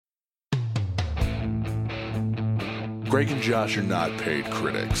Greg and Josh are not paid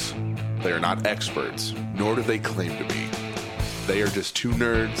critics. They are not experts, nor do they claim to be. They are just two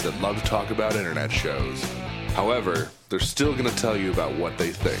nerds that love to talk about internet shows. However, they're still going to tell you about what they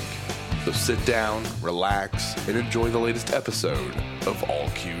think. So sit down, relax, and enjoy the latest episode of All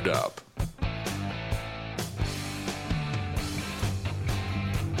Queued Up.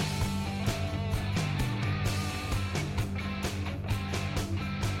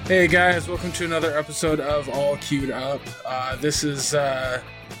 Hey guys, welcome to another episode of All Queued Up. This is a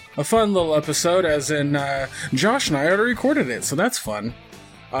fun little episode, as in Josh and I already recorded it, so that's fun.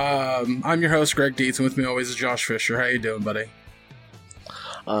 I'm your host, Greg Dietz, and with me always is Josh Fisher. How you doing, buddy?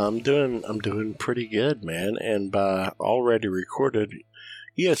 I'm doing pretty good, man. And by already recorded,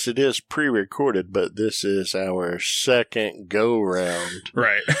 yes, it is pre-recorded, but this is our second go-round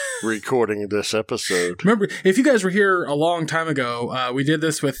right. recording this episode. Remember, if you guys were here a long time ago, we did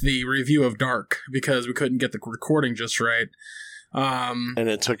this with the review of Dark, because we couldn't get the recording just right. And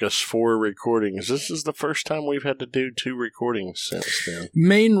it took us 4 recordings. This is the first time we've had to do 2 recordings since then.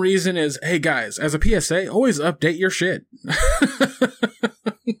 Main reason is, hey guys, as a PSA, always update your shit.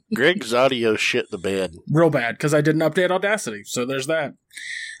 Greg's audio shit the bed. Real bad, because I didn't update Audacity, so there's that.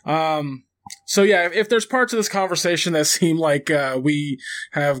 So yeah, if there's parts of this conversation that seem like we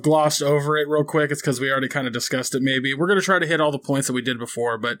have glossed over it real quick, it's because we already kind of discussed it maybe. We're going to try to hit all the points that we did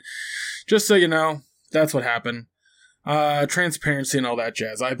before, but just so you know, that's what happened. Transparency and all that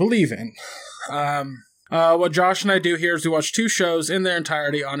jazz, I believe in. What Josh and I do here is we watch 2 shows in their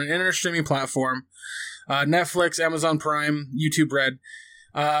entirety on an internet streaming platform. Netflix, Amazon Prime, YouTube Red.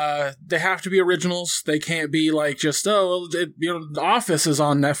 They have to be originals. They can't be like just, The Office is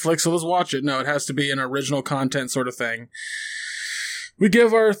on Netflix, so let's watch it. No, it has to be an original content sort of thing. We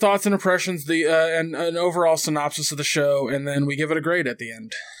give our thoughts and impressions, and an overall synopsis of the show, and then we give it a grade at the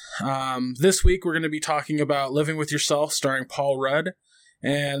end. This week we're going to be talking about Living With Yourself, starring Paul Rudd,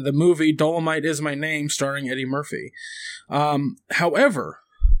 and the movie Dolomite Is My Name, starring Eddie Murphy. However,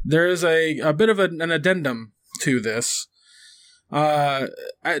 there is a bit of an addendum to this.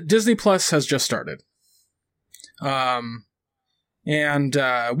 Disney Plus has just started. And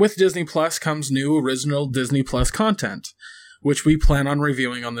with Disney Plus comes new original Disney Plus content, which we plan on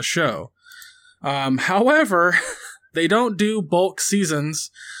reviewing on the show. However, they don't do bulk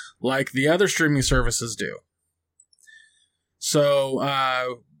seasons like the other streaming services do. So,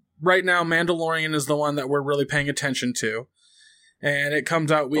 right now, Mandalorian is the one that we're really paying attention to. And it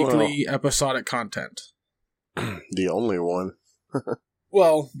comes out weekly, episodic content. The only one.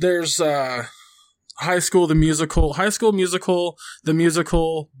 Well, there's High School Musical, the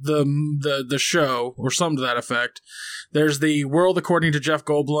musical, the show, or something to that effect. There's The World According to Jeff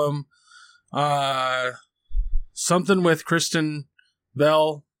Goldblum, something with Kristen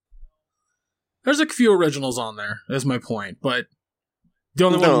Bell. There's a few originals on there, is my point, but the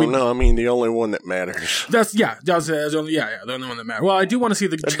only one. I mean the only one that matters. The only one that matters. Well, I do want to see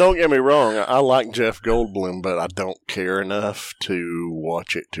the. And don't get me wrong, I like Jeff Goldblum, but I don't care enough to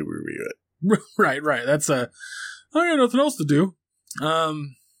watch it to review it. Right. That's I got nothing else to do.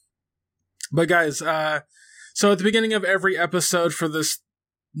 But guys, so at the beginning of every episode for this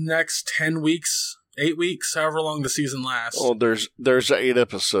next 10 weeks. 8 weeks, however long the season lasts. Well, there's 8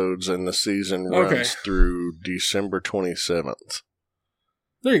 episodes, and the season runs through December 27th.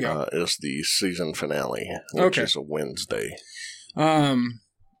 There you go. Is the season finale, which is a Wednesday.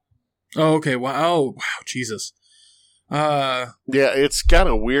 Okay. Wow. Jesus. Yeah, it's got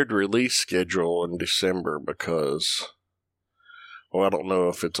a weird release schedule in December because, well, I don't know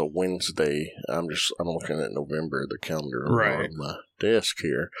if it's a Wednesday. I'm looking at November, the calendar on my desk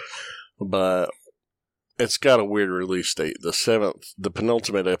here, but it's got a weird release date. The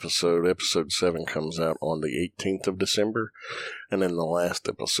penultimate episode 7, comes out on the 18th of December, and then the last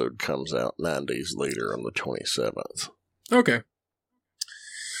episode comes out 9 days later on the 27th. Okay.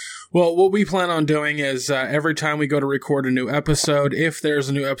 Well, what we plan on doing is every time we go to record a new episode, if there's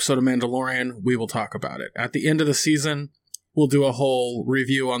a new episode of Mandalorian, we will talk about it. At the end of the season, we'll do a whole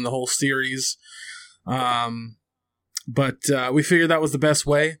review on the whole series. But we figured that was the best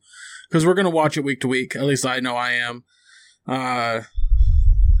way. Because we're going to watch it week to week. At least I know I am.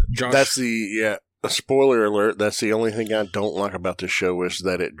 Josh. A spoiler alert, that's the only thing I don't like about the show is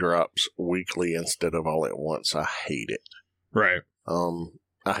that it drops weekly instead of all at once. I hate it. Right.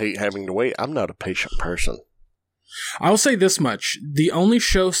 I hate having to wait. I'm not a patient person. I'll say this much. The only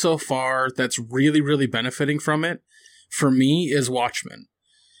show so far that's really, really benefiting from it, for me, is Watchmen.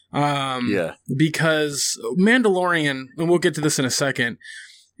 Because Mandalorian, and we'll get to this in a second,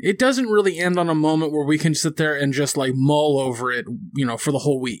 it doesn't really end on a moment where we can sit there and just like mull over it, for the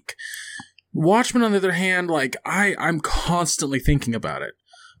whole week. Watchmen, on the other hand, like, I'm constantly thinking about it.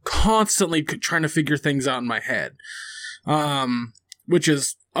 Constantly trying to figure things out in my head. Which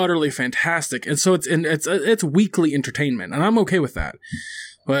is utterly fantastic. And so it's weekly entertainment, and I'm okay with that.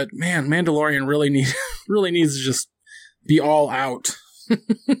 But man, Mandalorian really needs to just be all out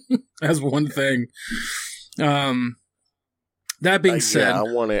as one thing. That being said, yeah,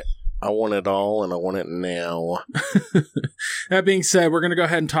 I want it all, and I want it now. That being said, we're going to go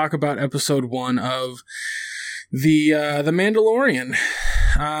ahead and talk about episode 1 of the Mandalorian,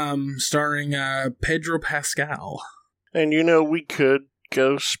 starring Pedro Pascal. And we could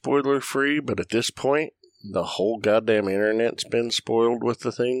go spoiler free, but at this point, the whole goddamn internet's been spoiled with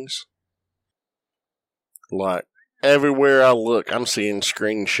the things. Like, everywhere I look, I'm seeing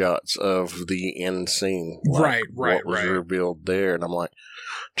screenshots of the end scene. Like what was revealed there, and I'm like,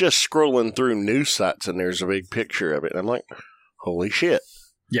 just scrolling through news sites, and there's a big picture of it, and I'm like, holy shit.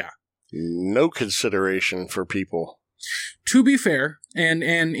 Yeah. No consideration for people. To be fair, and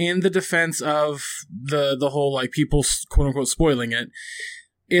in the defense of the whole, like, people quote unquote spoiling it,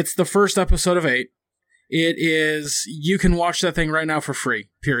 it's the first episode of 8. It is, you can watch that thing right now for free,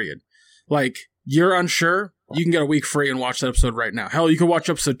 period. Like, you're unsure, you can get a week free and watch that episode right now. Hell, you can watch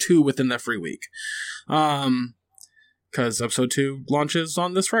episode 2 within that free week. Because episode 2 launches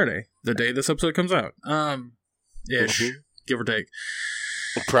on this Friday, the day this episode comes out. Ish, give or take.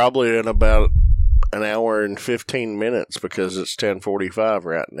 Probably in about an hour and 15 minutes, because it's 10:45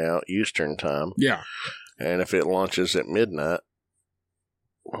 right now, Eastern time. Yeah. And if it launches at midnight,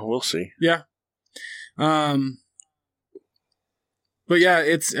 well, we'll see. Yeah. But yeah,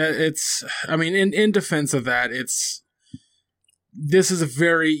 it's, I mean, in defense of that, this is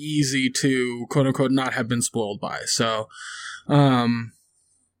very easy to, quote unquote, not have been spoiled by. So, that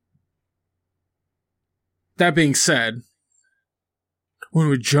being said, when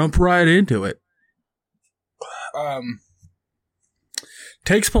we jump right into it,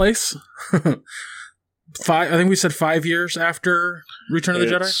 takes place, I think we said 5 years after Return of the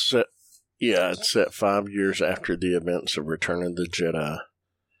Jedi? It's set 5 years after the events of Return of the Jedi,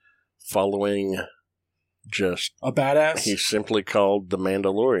 following just a badass. He's simply called the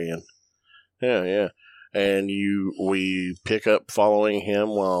Mandalorian. Yeah. And we pick up following him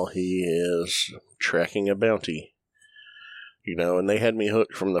while he is tracking a bounty. And they had me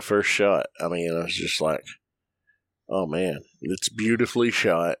hooked from the first shot. I mean, I was just like, oh man, it's beautifully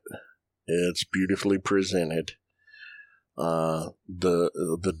shot. It's beautifully presented.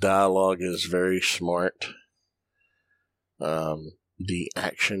 The dialogue is very smart. The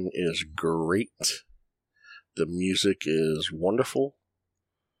action is great. The music is wonderful.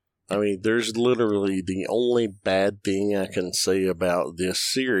 I mean, there's literally the only bad thing I can say about this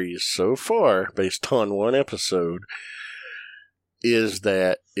series so far, based on one episode, is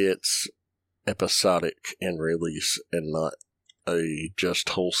that it's episodic in release and not a just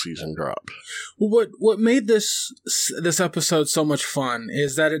whole season drop. What made this episode so much fun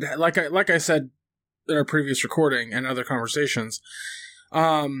is that it, like I said in our previous recording and other conversations,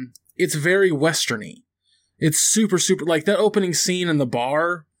 it's very westerny. It's super, like that opening scene in the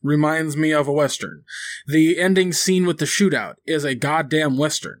bar reminds me of a Western. The ending scene with the shootout is a goddamn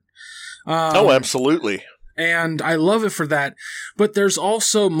Western. Oh, absolutely. And I love it for that. But there's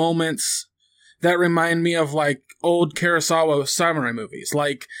also moments that remind me of, like, old Kurosawa samurai movies.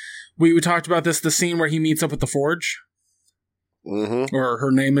 Like, we talked about this, the scene where he meets up with the Forge. Mm-hmm. Or her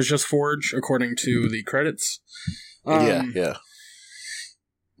name is just Forge, according to the credits. Yeah.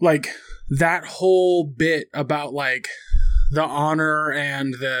 Like, that whole bit about, like, the honor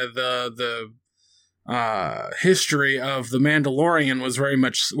and the history of the Mandalorian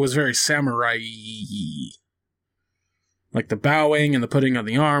was very samurai-y. Like the bowing and the putting on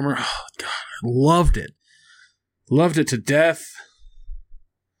the armor. Oh, God, I loved it. Loved it to death.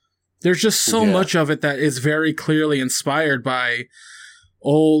 There's just so much of it that is very clearly inspired by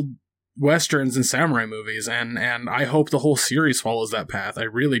old Westerns and samurai movies, and I hope the whole series follows that path. I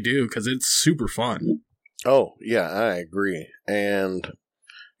really do, because it's super fun. Oh, yeah, I agree. And,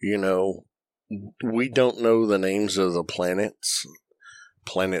 we don't know the names of the planets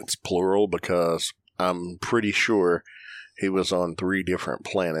plural, because I'm pretty sure he was on 3 different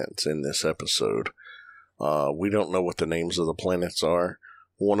planets in this episode. We don't know what the names of the planets are.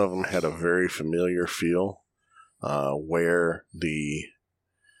 One of them had a very familiar feel, where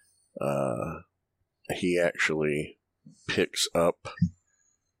he actually picks up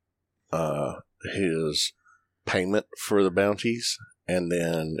his payment for the bounties and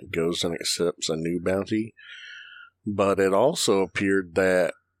then goes and accepts a new bounty. But it also appeared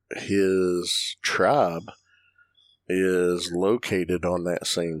that his tribe is located on that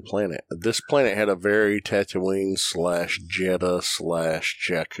same planet. This planet had a very Tatooine / Jeddah /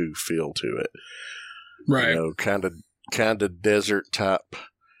 Jakku feel to it. Right. You know, kind of desert type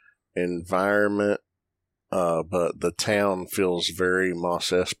environment. But the town feels very Mos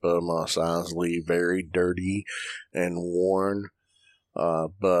Espa, Mos Eisley, very dirty and worn.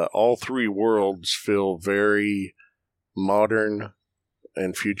 But all three worlds feel very modern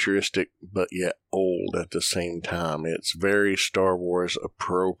and futuristic, but yet old at the same time. It's very Star Wars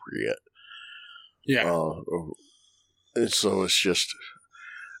appropriate. Yeah. And so it's just,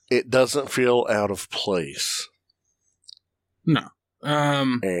 it doesn't feel out of place. No.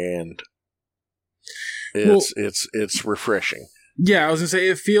 And it's refreshing. Yeah, I was gonna say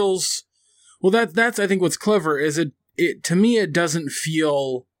it feels. Well, that's I think what's clever is it to me it doesn't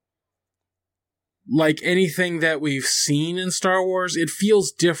feel like anything that we've seen in Star Wars. It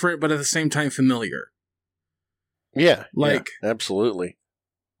feels different, but at the same time familiar. Yeah, like absolutely.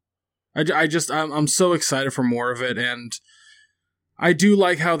 I'm so excited for more of it, and I do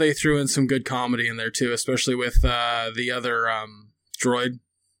like how they threw in some good comedy in there too, especially with the other droid,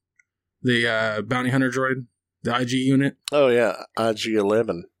 the bounty hunter droid, the IG unit. Oh yeah,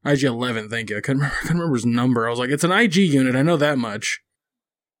 IG-11. IG-11, thank you. I couldn't remember his number. I was like, it's an IG unit. I know that much.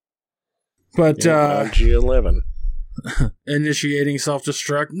 But IG-11. Initiating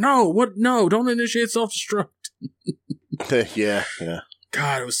self-destruct. No, what? No, don't initiate self-destruct. Yeah.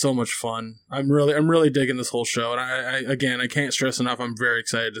 God, it was so much fun. I'm really digging this whole show, and I can't stress enough. I'm very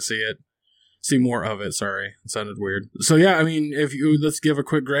excited to see more of it. Sorry, it sounded weird. So yeah, I mean, let's give a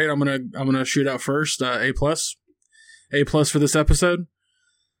quick grade. I'm gonna shoot out first. A+. A+ for this episode.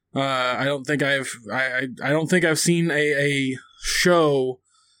 I don't think I've seen a show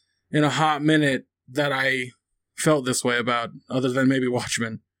in a hot minute that I felt this way about, other than maybe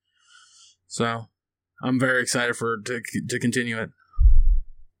Watchmen. So I'm very excited to continue it.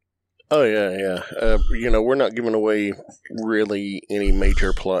 Oh yeah. We're not giving away really any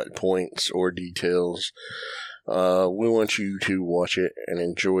major plot points or details. We want you to watch it and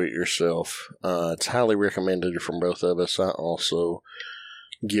enjoy it yourself. It's highly recommended from both of us. I also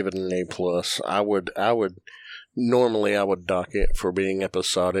give it an A+. I would normally dock it for being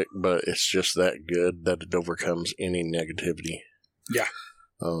episodic, but it's just that good that it overcomes any negativity. Yeah.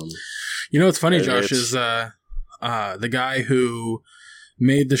 You know what's funny, Josh, is the guy who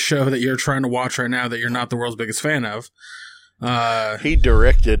made the show that you're trying to watch right now that you're not the world's biggest fan of. He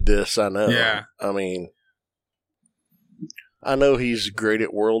directed this, I know. Yeah. I mean, I know he's great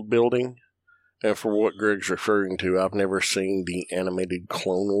at world building, and for what Greg's referring to, I've never seen the animated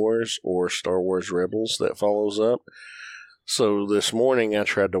Clone Wars or Star Wars Rebels that follows up. So this morning I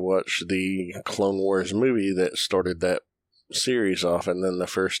tried to watch the Clone Wars movie that started that series off, and then the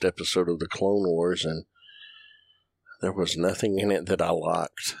first episode of the Clone Wars, and there was nothing in it that I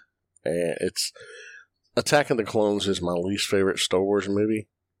liked. And it's Attack of the Clones is my least favorite Star Wars movie.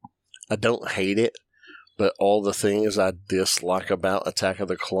 I don't hate it, but all the things I dislike about Attack of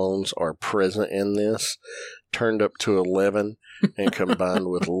the Clones are present in this, turned up to 11, and combined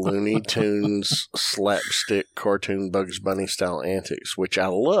with Looney Tunes slapstick cartoon Bugs Bunny style antics, which I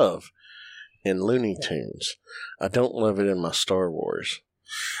love in Looney Tunes. I don't love it in my Star Wars.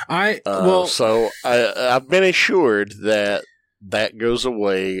 So I've been assured that goes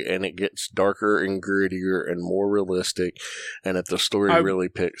away and it gets darker and grittier and more realistic, and if the story really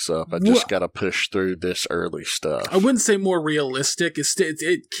picks up, I just got to push through this early stuff. I wouldn't say more realistic.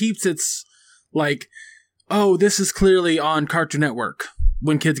 It keeps its, like, oh, this is clearly on Cartoon Network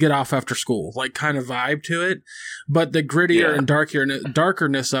when kids get off after school, like, kind of vibe to it, but the grittier and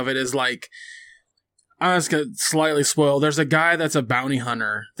darkerness of it is like, I'm just gonna slightly spoil. There's a guy that's a bounty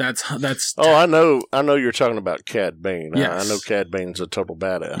hunter. Oh, I know you're talking about Cad Bane. Yes. I know Cad Bane's a total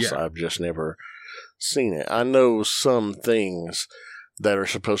badass. Yeah. I've just never seen it. I know some things that are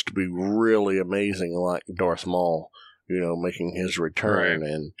supposed to be really amazing, like Darth Maul, making his return, right.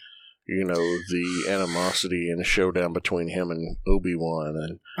 And the animosity and the showdown between him and Obi-Wan.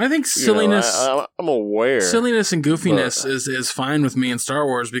 And I think silliness. I'm aware silliness and goofiness is fine with me in Star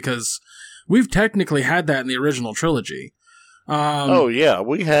Wars because we've technically had that in the original trilogy. Oh, yeah,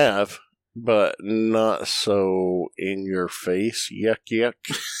 we have, but not so in your face. Yuck.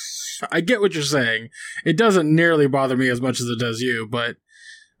 I get what you're saying. It doesn't nearly bother me as much as it does you, but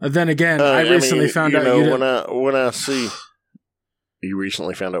then again, I recently found out you didn't... When I see... You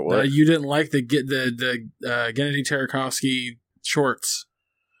recently found out what? You didn't like the Gennady Tartakovsky shorts.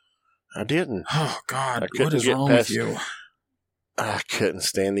 I didn't. Oh, God, what is wrong with you? I couldn't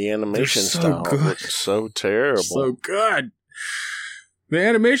stand the animation so style. Good. It's so terrible. So good. The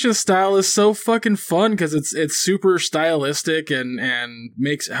animation style is so fucking fun because it's super stylistic and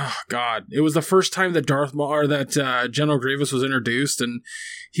makes, oh god, it was the first time that General Grievous was introduced, and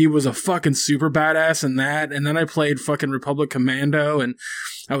he was a fucking super badass in that. And then I played fucking Republic Commando, and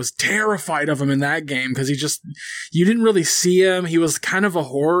I was terrified of him in that game because you didn't really see him. He was kind of a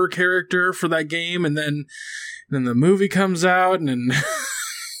horror character for that game, and then the movie comes out and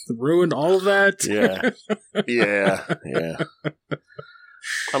ruined all of that. Yeah.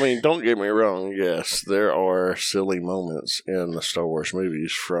 I mean, don't get me wrong. Yes, there are silly moments in the Star Wars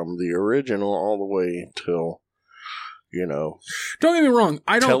movies from the original all the way till, Don't get me wrong.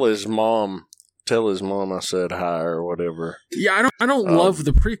 tell his mom I said hi or whatever. Yeah, I don't love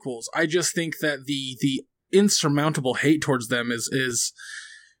the prequels. I just think that the insurmountable hate towards them is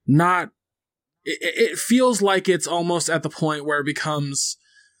not. It feels like it's almost at the point where it becomes,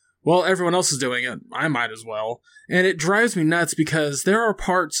 well, everyone else is doing it, I might as well. And it drives me nuts because there are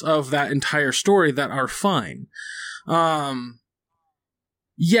parts of that entire story that are fine.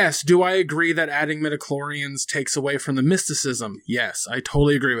 Yes, do I agree that adding midichlorians takes away from the mysticism? Yes, I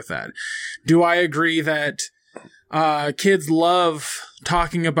totally agree with that. Do I agree that kids love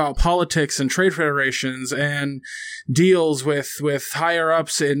talking about politics and trade federations and deals with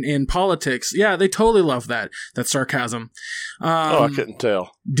higher-ups in politics? Yeah, they totally love that. That's sarcasm. I couldn't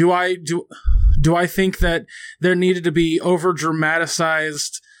tell. Do I think that there needed to be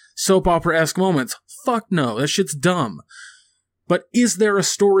over-dramatized soap opera-esque moments? Fuck no, that shit's dumb. But is there a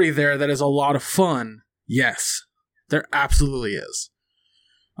story there that is a lot of fun? Yes, there absolutely is.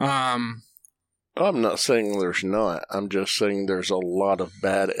 I'm not saying there's not. I'm just saying there's a lot of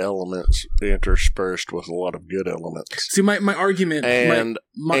bad elements interspersed with a lot of good elements. See, my argument... And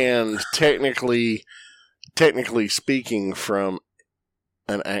technically speaking, from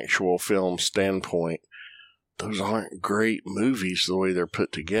an actual film standpoint, those aren't great movies the way they're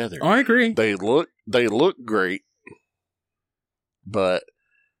put together. Oh, I agree. They look great, but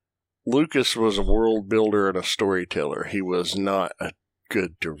Lucas was a world builder and a storyteller. He was not a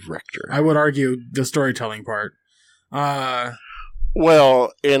good director. I would argue the storytelling part.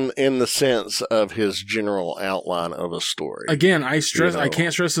 Well, in the sense of his general outline of a story. Again, I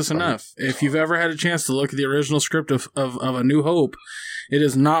can't stress this enough. If you've ever had a chance to look at the original script of A New Hope, it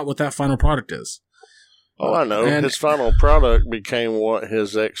is not what that final product is. Oh, I know. His final product became what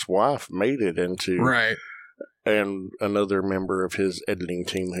his ex-wife made it into. Right. And another member of his editing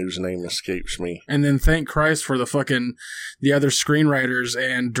team whose name escapes me. And then thank Christ for the other screenwriters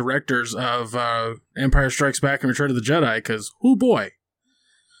and directors of Empire Strikes Back and Return of the Jedi, because, oh boy.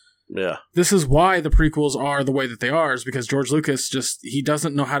 Yeah. This is why the prequels are the way that they are, is because George Lucas he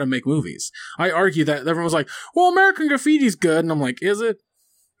doesn't know how to make movies. I argue that everyone was like, well, American Graffiti's good, and I'm like, is it?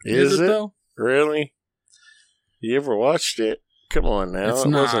 Is it though? Really? You ever watched it? Come on now. It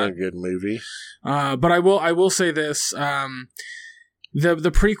wasn't a good movie. But I will say this. The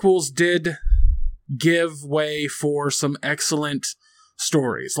prequels did give way for some excellent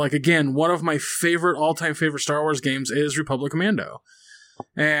stories. Like, again, one of my all-time favorite Star Wars games is Republic Commando.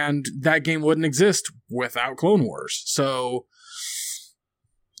 And that game wouldn't exist without Clone Wars. So,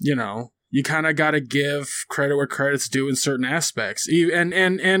 you kind of got to give credit where credit's due in certain aspects. And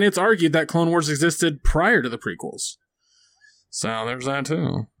it's argued that Clone Wars existed prior to the prequels. So there's that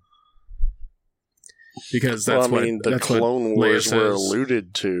too. Because that's the Clone Wars were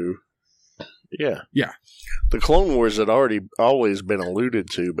alluded to. Yeah. Yeah. The Clone Wars had always been alluded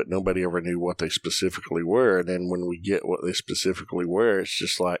to, but nobody ever knew what they specifically were. And then when we get what they specifically were, it's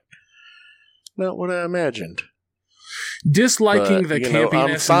just like, not what I imagined. Disliking the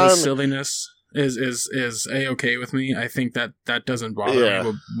campiness and the silliness is A-okay with me. I think that doesn't bother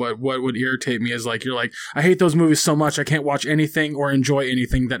me. But what would irritate me is you're like, I hate those movies so much I can't watch anything or enjoy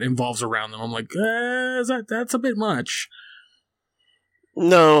anything that involves around them. I'm like, that's a bit much.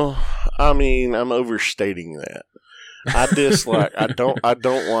 No, I mean, I'm overstating that. I dislike. I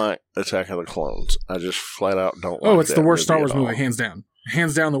don't like Attack of the Clones. I just flat out don't. Oh, it's the worst Star Wars movie, hands down.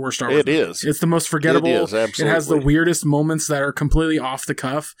 Hands down, the worst Star Wars movie. It is. It's the most forgettable. It is, absolutely. It has the weirdest moments that are completely off the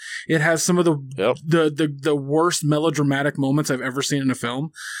cuff. It has some of the worst melodramatic moments I've ever seen in a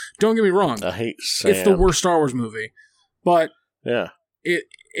film. Don't get me wrong. I hate Sam. It's the worst Star Wars movie. But yeah, it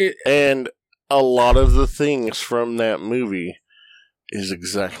and a lot of the things from that movie is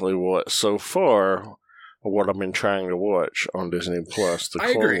exactly what so far what I've been trying to watch on Disney Plus, the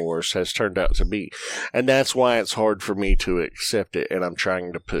Clone Wars, has turned out to be. And that's why it's hard for me to accept it, and I'm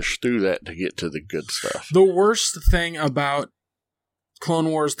trying to push through that to get to the good stuff. The worst thing about Clone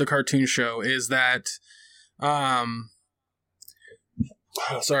Wars, the cartoon show, is that...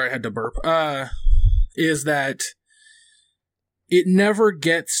 sorry, I had to burp. Is that it never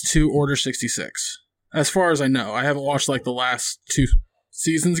gets to Order 66. As far as I know. I haven't watched like the last 2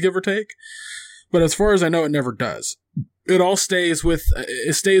 seasons, give or take. But as far as I know, it never does. It all stays with,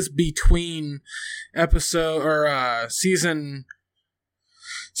 it stays between episode 2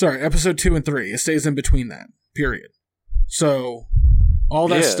 and 3. It stays in between that, period. So, all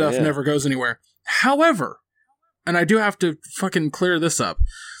that stuff never goes anywhere. However, and I do have to fucking clear this up,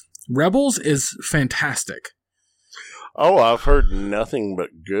 Rebels is fantastic. Oh, I've heard nothing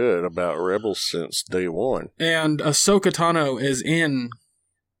but good about Rebels since day one. And Ahsoka Tano is in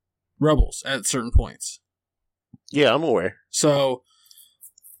Rebels at certain points. Yeah, I'm aware. So,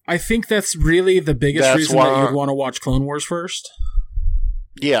 I think that's really the biggest reason that you'd want to watch Clone Wars first.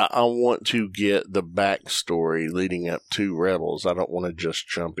 Yeah, I want to get the backstory leading up to Rebels. I don't want to just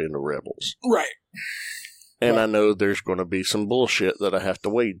jump into Rebels. Right. And I know there's going to be some bullshit that I have to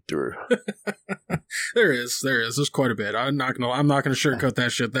wade through. There is. There's quite a bit. I'm not gonna sugarcoat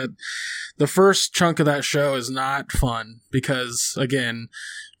that shit. That the first chunk of that show is not fun because, again,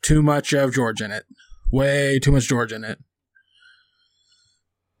 too much of George in it. Way too much George in it.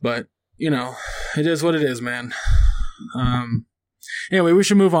 But, it is what it is, man. Anyway, we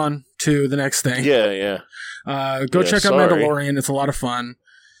should move on to the next thing. Yeah. Go check out Mandalorian. It's a lot of fun.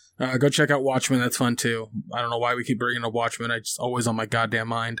 Go check out Watchmen. That's fun, too. I don't know why we keep bringing up Watchmen. It's always on my goddamn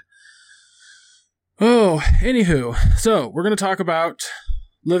mind. Oh, anywho. So, we're going to talk about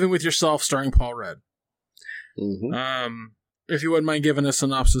Living With Yourself starring Paul Rudd. Mm-hmm. If you wouldn't mind giving a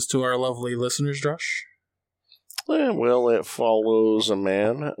synopsis to our lovely listeners, Josh. Well, it follows a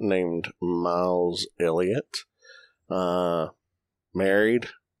man named Miles Elliott. Married.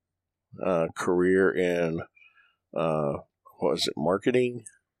 Career in, marketing?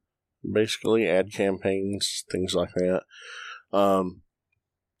 Basically, ad campaigns, things like that.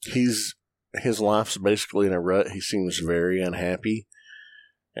 His life's basically in a rut. He seems very unhappy.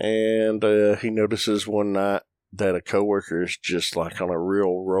 And he notices one night that a coworker is just like on a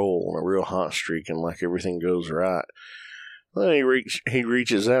real roll, on a real hot streak, and like everything goes right. Then he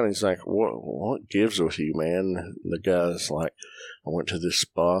reaches out and he's like, what gives with you, man? And the guy's like, I went to this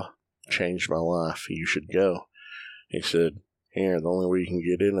spa, changed my life. You should go. He said, here, the only way you can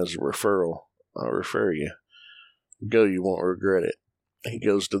get in is a referral. I'll refer you. Go, you won't regret it. He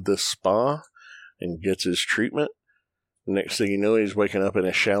goes to this spa and gets his treatment. Next thing you know, he's waking up in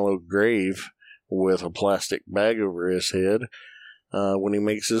a shallow grave with a plastic bag over his head. When he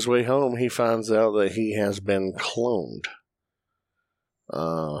makes his way home, he finds out that he has been cloned.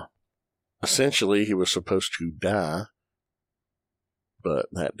 Essentially, he was supposed to die, but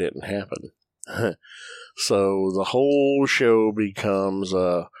that didn't happen. So the whole show becomes,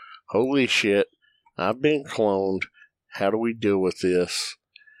 holy shit, I've been cloned. How do we deal with this?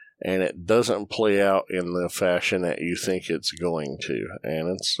 And it doesn't play out in the fashion that you think it's going to.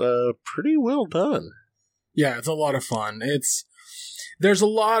 And it's pretty well done. Yeah, it's a lot of fun. There's a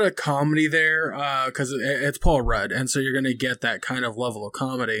lot of comedy there because it's Paul Rudd, and so you're going to get that kind of level of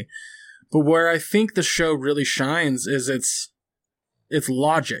comedy. But where I think the show really shines is its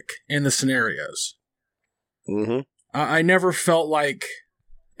logic in the scenarios. Mm-hmm. I never felt like,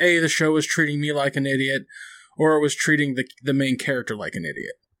 the show was treating me like an idiot, or it was treating the main character like an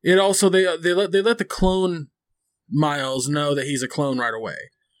idiot. It also they let the clone Miles know that he's a clone right away.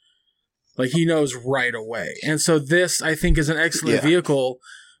 Like, he knows right away. And so this, I think, is an excellent vehicle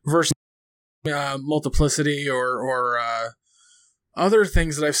versus multiplicity or other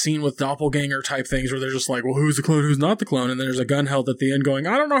things that I've seen with doppelganger type things where they're just like, well, who's the clone, who's not the clone? And then there's a gun held at the end going,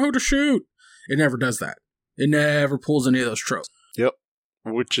 I don't know who to shoot. It never does that. It never pulls any of those tropes. Yep.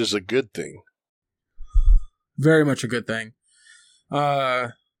 Which is a good thing. Very much a good thing.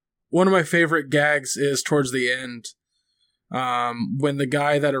 One of my favorite gags is towards the end, when the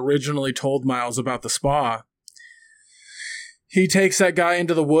guy that originally told Miles about the spa, he takes that guy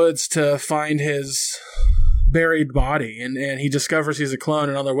into the woods to find his buried body, and he discovers he's a clone,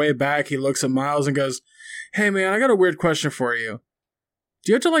 and on their way back, he looks at Miles and goes, hey man, I got a weird question for you.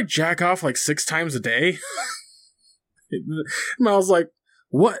 Do you have to, jack off, 6 times a day? Miles like,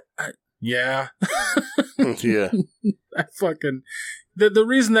 what? Yeah. Yeah. I fucking... The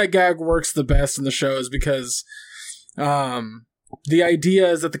reason that gag works the best in the show is because the idea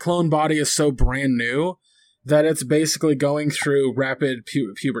is that the clone body is so brand new that it's basically going through rapid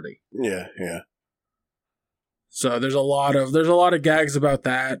puberty. Yeah. So there's a lot of gags about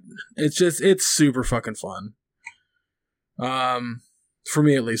that. It's super fucking fun. For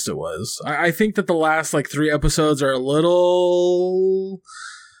me at least it was. I think that the last 3 episodes are a little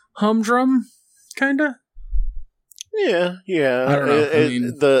humdrum, kinda. Yeah. I don't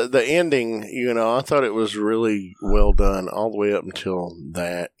know. The ending, I thought it was really well done all the way up until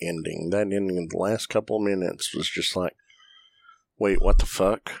that ending. That ending in the last couple of minutes was just like, wait, what the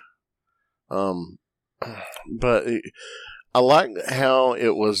fuck? But I like how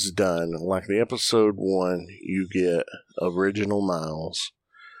it was done. Like the episode 1, you get original Miles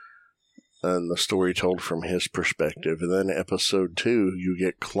and the story told from his perspective. And then episode 2, you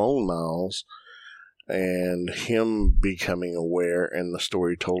get clone Miles and him becoming aware and the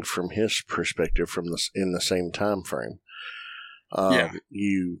story told from his perspective in the same time frame.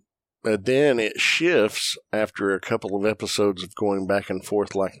 Then it shifts after a couple of episodes of going back and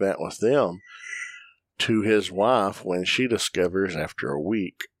forth like that with them to his wife when she discovers after a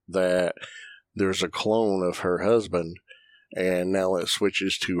week that there's a clone of her husband, and now it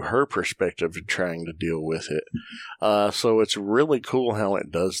switches to her perspective of trying to deal with it. So it's really cool how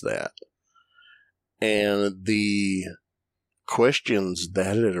it does that. And the questions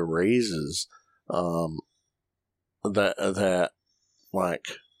that it raises, that like,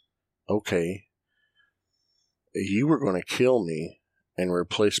 okay, you were going to kill me and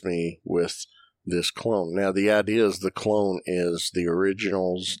replace me with this clone. Now, the idea is the clone is the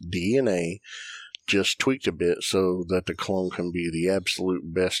original's DNA, just tweaked a bit so that the clone can be the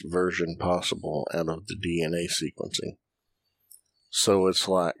absolute best version possible out of the DNA sequencing. So it's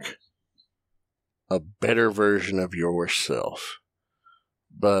like a better version of yourself.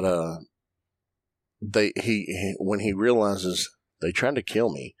 But when he realizes they tried to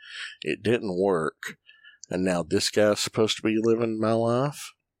kill me, it didn't work, and now this guy's supposed to be living my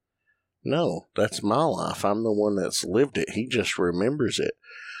life? No, that's my life. I'm the one that's lived it. He just remembers it.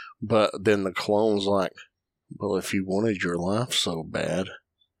 But then the clone's like, well, if you wanted your life so bad,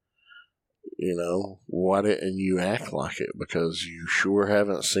 why didn't you act like it? Because you sure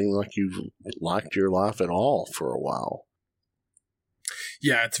haven't seemed like you've liked your life at all for a while.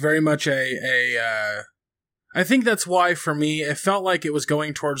 Yeah, it's very much I think that's why, for me, it felt like it was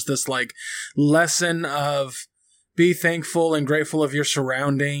going towards this, like, lesson of be thankful and grateful of your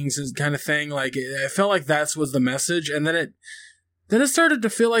surroundings and kind of thing. Like, I felt like that was the message, and then it started to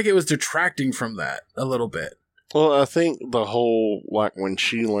feel like it was detracting from that a little bit. Well, I think the whole, like, when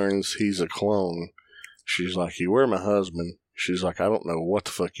she learns he's a clone, she's like, you were my husband. She's like, I don't know what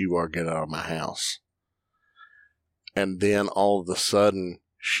the fuck you are, get out of my house. And then all of a sudden,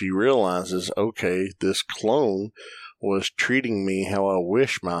 she realizes, okay, this clone was treating me how I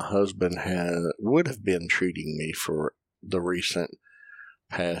wish my husband would have been treating me for the recent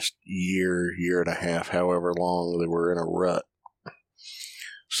past year and a half, however long they were in a rut.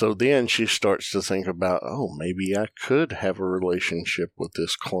 So then she starts to think about, maybe I could have a relationship with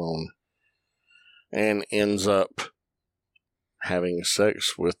this clone, and ends up having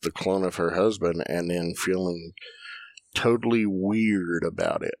sex with the clone of her husband and then feeling totally weird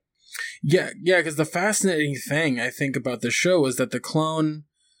about it. Yeah, because the fascinating thing I think about the show is that the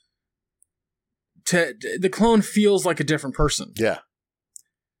clone feels like a different person. Yeah.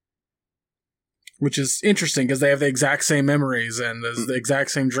 Which is interesting because they have the exact same memories and the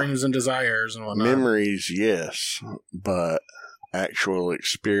exact same dreams and desires and whatnot. Memories, yes, but actual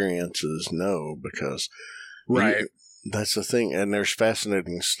experiences, no, because right. That's the thing. And there's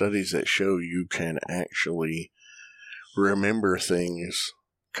fascinating studies that show you can actually remember things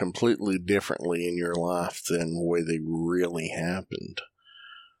completely differently in your life than the way they really happened.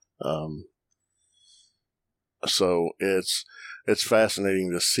 So it's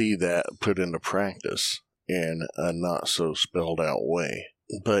fascinating to see that put into practice in a not so spelled out way.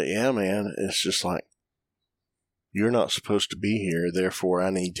 But yeah, man, it's just like, you're not supposed to be here, therefore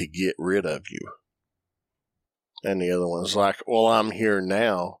I need to get rid of you. And the other one's like, well, I'm here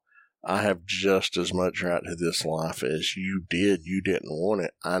now. I have just as much right to this life as you did. You didn't want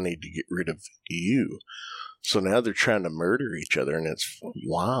it. I need to get rid of you. So now they're trying to murder each other, and it's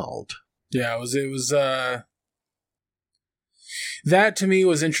wild. Yeah, it was that to me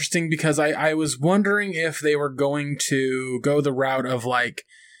was interesting because I was wondering if they were going to go the route of like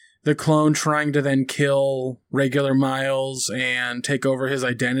the clone trying to then kill regular Miles and take over his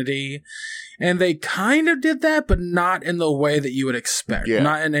identity. And they kind of did that, but not in the way that you would expect. Yeah.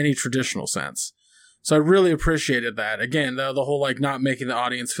 Not in any traditional sense. So I really appreciated that. Again, the whole like not making the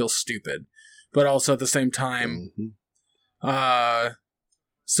audience feel stupid, but also at the same time,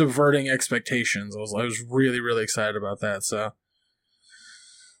 subverting expectations. I was really, really excited about that. So,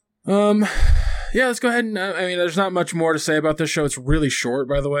 yeah, let's go ahead and, there's not much more to say about this show. It's really short,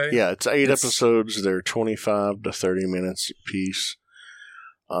 by the way. Yeah, it's 8 episodes. They're 25 to 30 minutes apiece.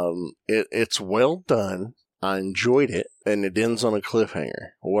 It's well done. I enjoyed it, and it ends on a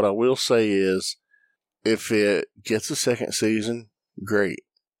cliffhanger. What I will say is, if it gets a second season, great.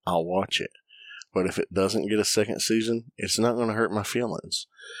 I'll watch it. But if it doesn't get a second season, it's not going to hurt my feelings.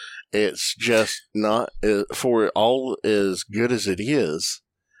 It's just not, for all as good as it is,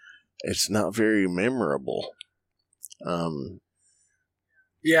 it's not very memorable.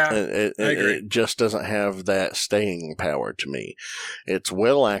 Yeah, I agree. It just doesn't have that staying power to me. It's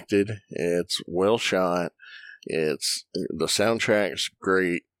well acted. It's well shot. The soundtrack's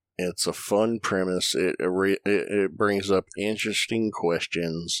great. It's a fun premise. It brings up interesting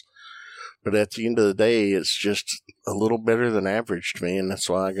questions. But at the end of the day, it's just a little better than average to me, and that's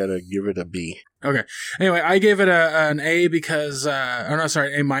why I gotta give it a B. Okay. Anyway, I gave it an A because,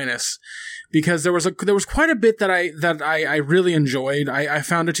 A minus, because there was quite a bit that I really enjoyed. I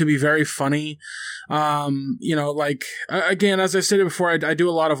found it to be very funny. Again, as I stated before, I do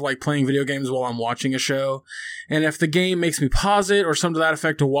a lot of like playing video games while I'm watching a show, and if the game makes me pause it or something to that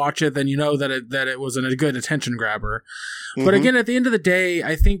effect to watch it, then you know that it was a good attention grabber. Mm-hmm. But again, at the end of the day,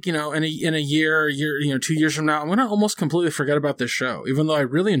 I think, in a year, 2 years from now, I'm gonna almost completely forget about this show, even though I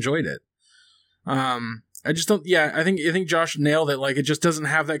really enjoyed it. I just don't. Yeah, I think Josh nailed it. Like, it just doesn't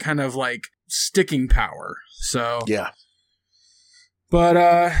have that kind of like sticking power. So yeah. But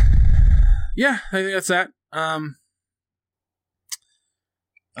yeah, I think that's that.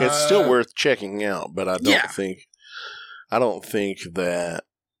 It's still worth checking out, but I don't think that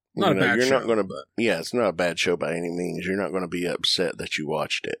not a bad you're show, not going to. Yeah, it's not a bad show by any means. You're not going to be upset that you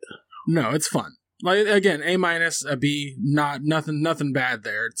watched it. No, it's fun. Like, again, A minus, a B. Nothing bad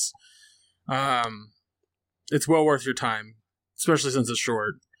there. It's well worth your time, especially since it's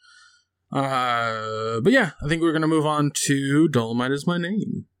short. But yeah, I think we're going to move on to Dolomite Is My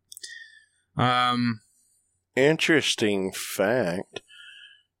Name. Interesting fact,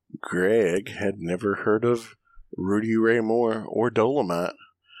 Greg had never heard of Rudy Ray Moore or Dolomite.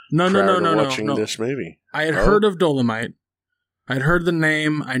 No. Watching this movie. I had heard of Dolomite. I'd heard the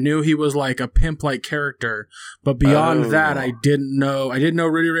name. I knew he was like a pimp-like character, but beyond that, I didn't know. I didn't know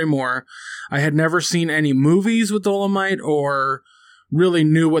Rudy Ray Moore. I had never seen any movies with Dolomite or really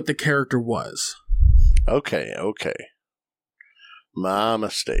knew what the character was. Okay. My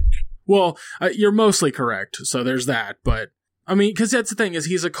mistake. Well, you're mostly correct, so there's that. But, I mean, because that's the thing, is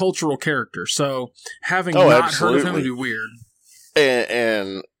he's a cultural character, so having not heard of him would be weird.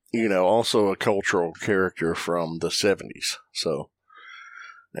 And also a cultural character from the 70s. So,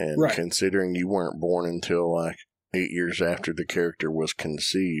 and right. Considering you weren't born until like 8 years after the character was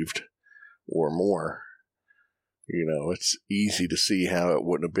conceived or more, it's easy to see how it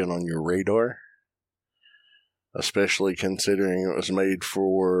wouldn't have been on your radar. Especially considering it was made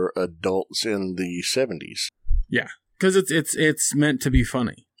for adults in the 70s. Yeah, because it's meant to be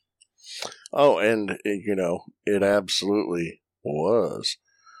funny. Oh, and it absolutely was.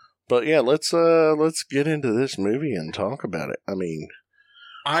 But yeah, let's get into this movie and talk about it. I mean,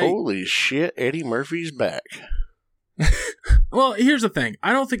 holy shit, Eddie Murphy's back. Well, here's the thing.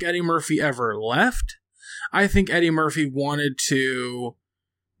 I don't think Eddie Murphy ever left. I think Eddie Murphy wanted to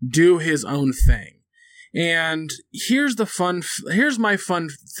do his own thing. And here's my fun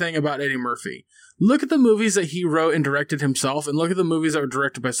thing about Eddie Murphy. Look at the movies that he wrote and directed himself, and look at the movies that were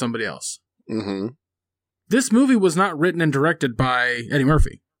directed by somebody else. Mm-hmm. This movie was not written and directed by Eddie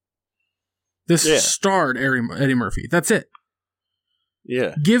Murphy. This starred Eddie Murphy. That's it.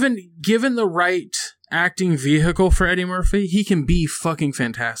 Yeah. Given the right acting vehicle for Eddie Murphy, he can be fucking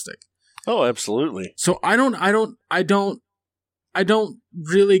fantastic. Oh, absolutely. So I don't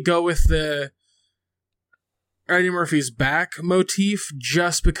really go with the Eddie Murphy's back motif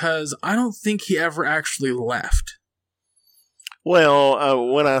just because I don't think he ever actually left.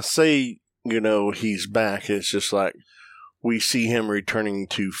 Well, when I say, he's back, it's just like we see him returning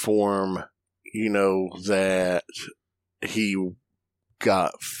to form, that he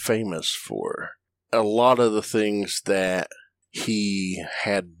got famous for. A lot of the things that he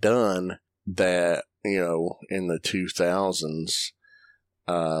had done that, in the 2000s,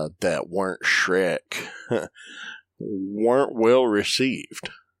 that weren't Shrek, weren't well received.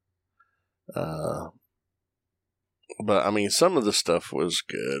 But I mean, some of the stuff was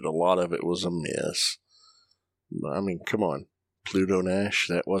good. A lot of it was a miss. I mean, come on. Pluto Nash,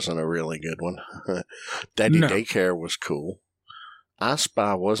 that wasn't a really good one. Daddy Daycare was cool. I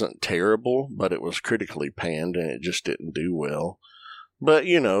Spy wasn't terrible, but it was critically panned and it just didn't do well. But,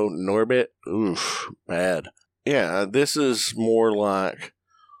 Norbit, oof, bad. Yeah, this is more like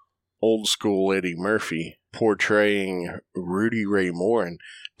old school Eddie Murphy portraying Rudy Ray Moore, and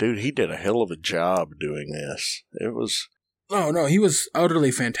dude, he did a hell of a job doing this. It was... Oh, no, he was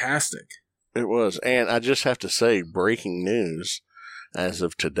utterly fantastic. It was, and I just have to say, breaking news, as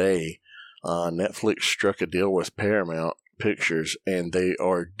of today, Netflix struck a deal with Paramount Pictures, and they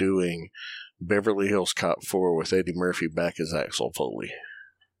are doing Beverly Hills Cop 4 with Eddie Murphy back as Axel Foley.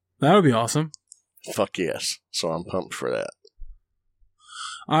 That would be awesome. Fuck yes. So I'm pumped for that.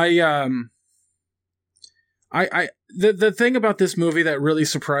 The thing about this movie that really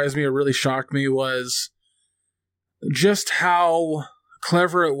surprised me or really shocked me was just how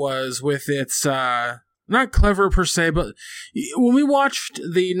clever it was with its, not clever per se, but when we watched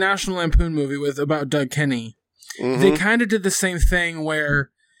the National Lampoon movie about Doug Kenny, they kind of did the same thing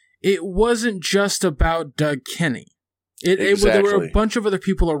where it wasn't just about Doug Kenny. There were a bunch of other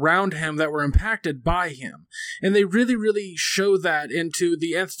people around him that were impacted by him. And they really, really show that into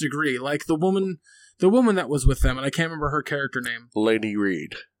the nth degree. Like the woman that was with them, and I can't remember her character name. Lady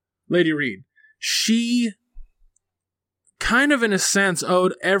Reed. She kind of, in a sense,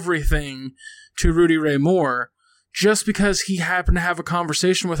 owed everything to Rudy Ray Moore just because he happened to have a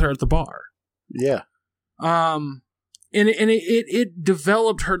conversation with her at the bar. Yeah. And it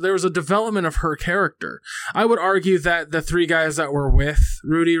developed her. There was a development of her character. I would argue that the three guys that were with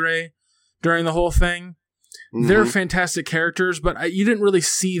Rudy Ray during the whole thing, they're fantastic characters, but you didn't really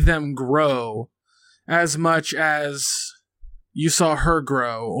see them grow as much as you saw her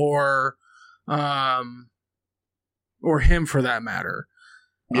grow, or him for that matter.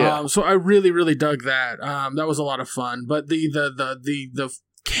 Yeah. So I really, really dug that. That was a lot of fun. But the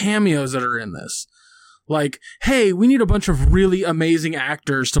cameos that are in this. Like, hey, we need a bunch of really amazing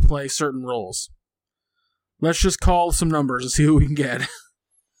actors to play certain roles. Let's just call some numbers and see who we can get.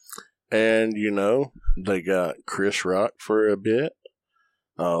 And, they got Chris Rock for a bit,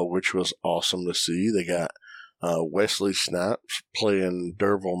 which was awesome to see. They got Wesley Snipes playing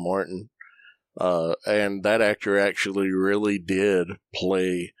Derville Martin. And that actor actually really did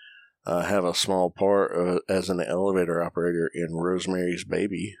have a small part as an elevator operator in Rosemary's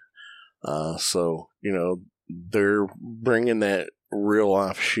Baby. So, they're bringing that real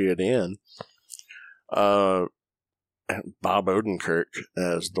life shit in. Bob Odenkirk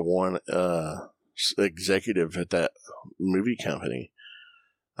as the one executive at that movie company.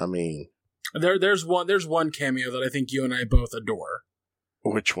 I mean, there's one cameo that I think you and I both adore.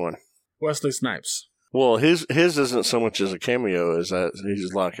 Which one? Wesley Snipes. Well, his isn't so much as a cameo as that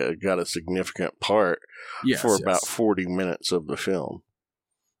he's got a significant part for about 40 minutes of the film.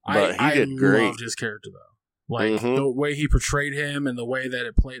 But he did great. I loved his character, though. Like, the way he portrayed him and the way that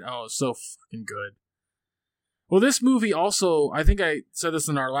it played, it's so fucking good. Well, this movie also, I think I said this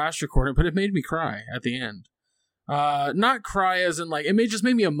in our last recording, but it made me cry at the end. Not cry as in, like, just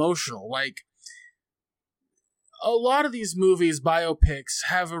made me emotional. Like, a lot of these movies, biopics,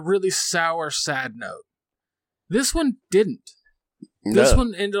 have a really sour, sad note. This one didn't. No. This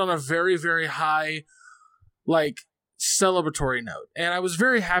one ended on a very, very high, like, celebratory note, and I was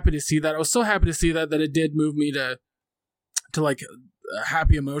very happy to see that. I was so happy to see that it did move me to like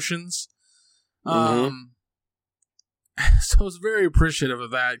happy emotions. So I was very appreciative of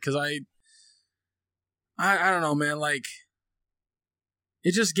that because I don't know, man. Like,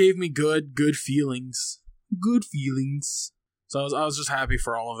 it just gave me good feelings. So I was just happy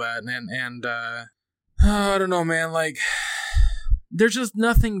for all of that, and I don't know, man. Like, there's just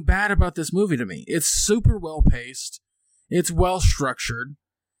nothing bad about this movie to me. It's super well paced. It's well structured.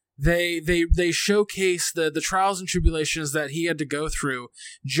 They showcase the trials and tribulations that he had to go through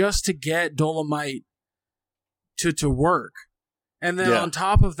just to get Dolomite to work. And then on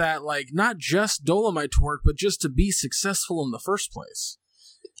top of that, like, not just Dolomite to work, but just to be successful in the first place.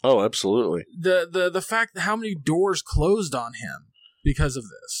 Oh, absolutely. The fact that how many doors closed on him because of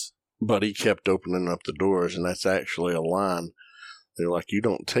this. But he kept opening up the doors, and that's actually a line. They're like, you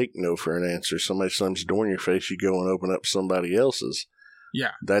don't take no for an answer. Somebody slams a door in your face, you go and open up somebody else's.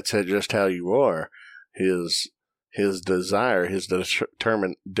 Yeah. That's just how you are. His desire, his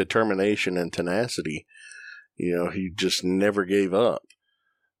determination and tenacity, he just never gave up.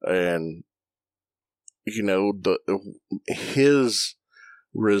 And, his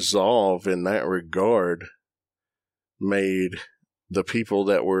resolve in that regard made the people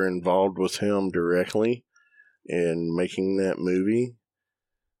that were involved with him directly in making that movie,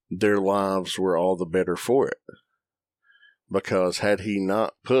 their lives were all the better for it. Because had he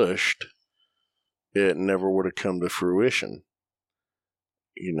not pushed, it never would have come to fruition.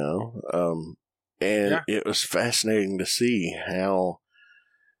 It was fascinating to see how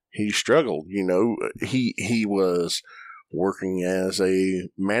he struggled. He was working as a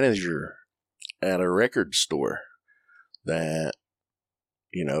manager at a record store that,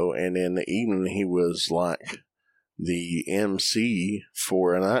 and in the evening he was like the MC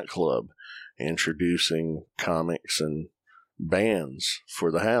for a nightclub, introducing comics and bands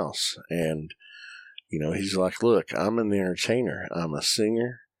for the house. And, you know, he's like, look, I'm an entertainer. I'm a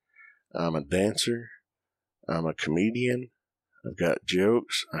singer. I'm a dancer. I'm a comedian. I've got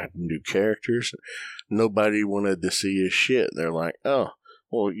jokes. I can do characters. Nobody wanted to see his shit. They're like, oh,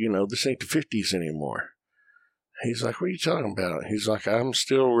 well, you know, this ain't the 50s anymore. He's like, what are you talking about? He's like, I'm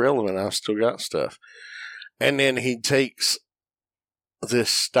still relevant. I've still got stuff. And then he takes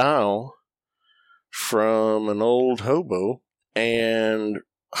this style from an old hobo and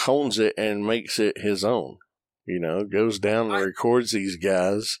hones it and makes it his own. You know, goes down and records these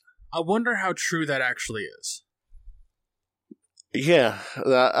guys. I wonder how true that actually is. Yeah,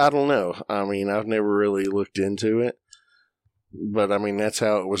 I don't know. I mean, I've never really looked into it. But, I mean, that's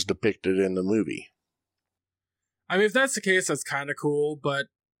how it was depicted in the movie. I mean, if that's the case, that's kind of cool, but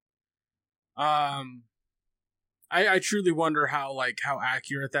I truly wonder how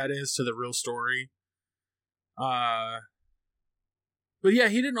accurate that is to the real story. But yeah,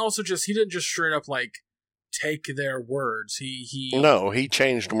 he didn't just straight up, like, take their words. No, he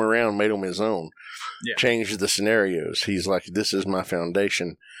changed them around, made them his own. Yeah. Changed the scenarios. He's like, this is my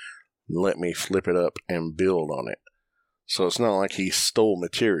foundation. Let me flip it up and build on it. So it's not like he stole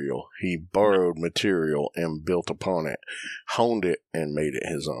material. He borrowed material and built upon it, honed it, and made it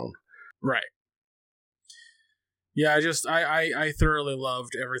his own. Right. Yeah, I thoroughly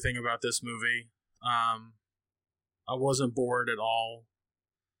loved everything about this movie. I wasn't bored at all.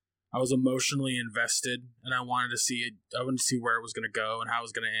 I was emotionally invested, and I wanted to see it. I wanted to see where it was going to go and how it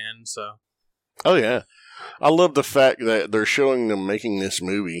was going to end. So. Oh yeah, I love the fact that they're showing them making this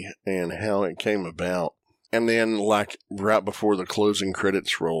movie and how it came about. And then, like, right before the closing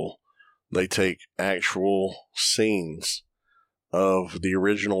credits roll, they take actual scenes of the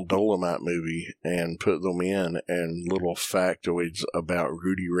original Dolomite movie and put them in, and little factoids about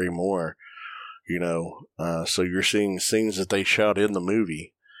Rudy Ray Moore, you know. So you're seeing scenes that they shot in the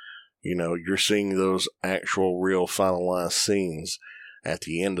movie. You know, you're seeing those actual, real, finalized scenes at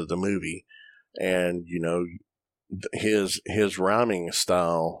the end of the movie. And, you know, his rhyming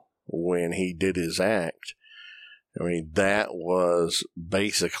style when he did his act, I mean, that was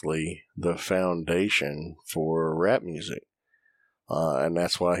basically the foundation for rap music. And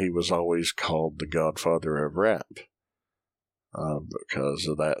that's why he was always called the Godfather of Rap. Because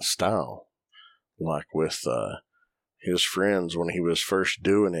of that style. Like with his friends when he was first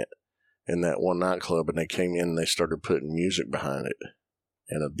doing it in that one nightclub, and they came in and they started putting music behind it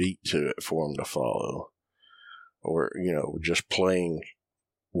and a beat to it for him to follow. Or, you know, just playing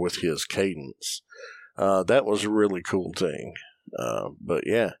with his cadence. That was a really cool thing. But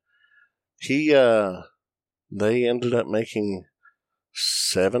yeah, they ended up making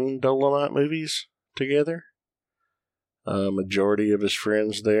 7 Dolomite movies together. Majority of his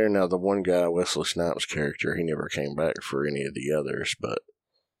friends there. Now, the one guy, Wesley Snipes' character, he never came back for any of the others, but,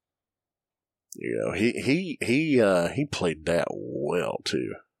 you know, he played that well,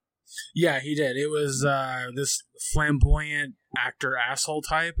 too. Yeah, he did. It was this flamboyant actor asshole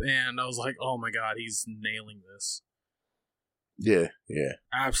type, and I was like, oh my god, he's nailing this. Yeah.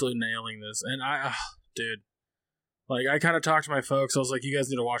 Absolutely nailing this. And dude, like, I kind of talked to my folks. I was like, you guys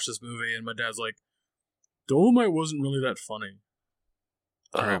need to watch this movie, and my dad's like, Dolomite wasn't really that funny.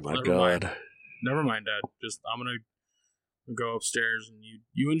 Oh my god. Never mind, Dad. Just, I'm gonna go upstairs, and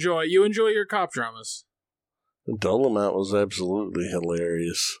you enjoy your cop dramas. Dolomite was absolutely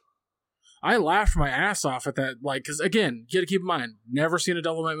hilarious. I laughed my ass off at that, like, because, again, you gotta keep in mind, never seen a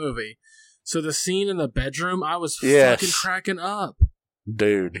Dolomite movie. So the scene in the bedroom, I was fucking cracking up.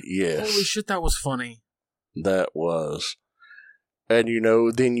 Dude, yes. Holy shit, that was funny. That was. And, you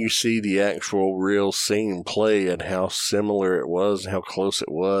know, then you see the actual real scene play and how similar it was, and how close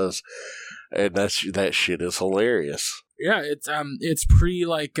it was. And that shit is hilarious. Yeah, it's pre,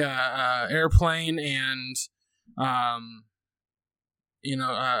 like, Airplane and,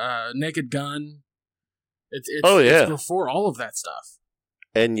 Naked Gun. It's before all of that stuff.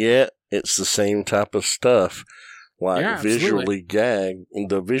 And yet, it's the same type of stuff. Like, yeah,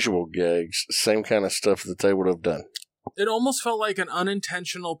 the visual gags, same kind of stuff that they would have done. It almost felt like an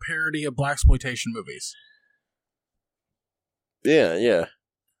unintentional parody of blaxploitation movies. Yeah.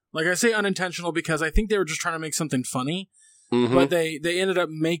 Like, I say unintentional because I think they were just trying to make something funny, mm-hmm. but they ended up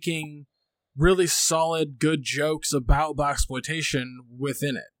making really solid, good jokes about blaxploitation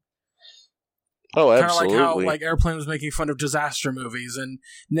within it. Oh, absolutely. Kind of like how, like, Airplane was making fun of disaster movies, and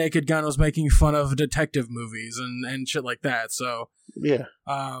Naked Gun was making fun of detective movies and shit like that. So yeah,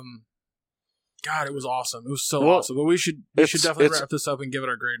 God, it was awesome. It was so awesome. But we should definitely wrap this up and give it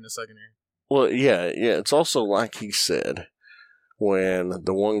our grade in a second here. Well, yeah. It's also like he said, when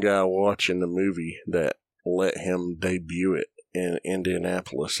the one guy watching the movie that let him debut it in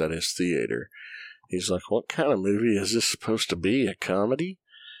Indianapolis at his theater. He's like, what kind of movie is this supposed to be? A comedy?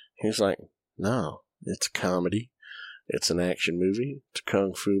 He's like, no, it's a comedy. It's an action movie. It's a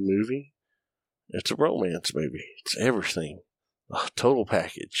kung fu movie. It's a romance movie. It's everything. A total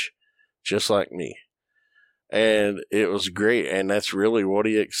package. Just like me. And it was great, and that's really what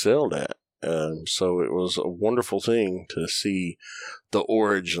he excelled at. So it was a wonderful thing to see the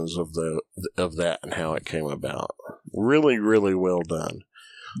origins of that and how it came about. Really, really well done.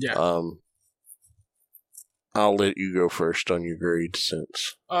 Yeah. I'll let you go first on your grade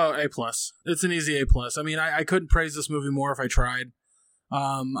since. Oh, A+. It's an easy A+. I mean, I couldn't praise this movie more if I tried.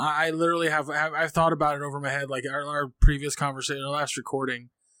 I literally I've thought about it over my head, like our previous conversation, our last recording,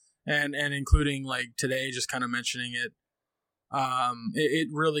 and including like today, just kind of mentioning it. It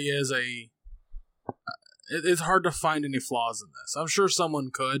really is it's hard to find any flaws in this. I'm sure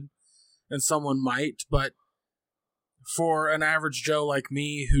someone could, and someone might, but for an average Joe like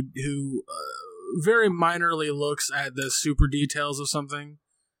me, who very minorly looks at the super details of something,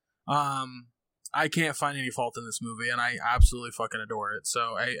 I can't find any fault in this movie, and I absolutely fucking adore it.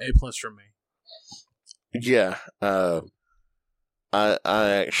 So A+ from me. Yeah, I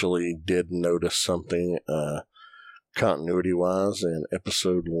actually did notice something continuity-wise in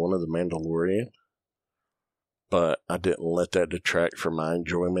episode 1 of The Mandalorian, but I didn't let that detract from my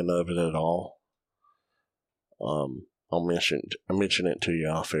enjoyment of it at all. I'll mention it to you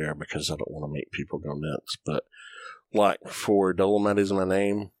off air because I don't want to make people go nuts. But like for Dolomite Is My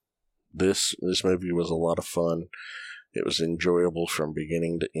Name, this movie was a lot of fun. It was enjoyable from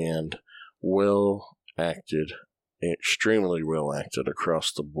beginning to end. Well acted, extremely well acted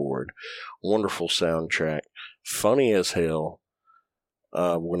across the board. Wonderful soundtrack, funny as hell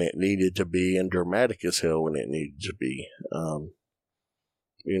when it needed to be, and dramatic as hell when it needed to be.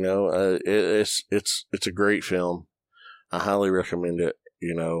 It's a great film. I highly recommend it.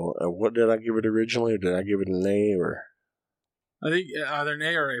 What did I give it originally? Did I give it an A or? I think either an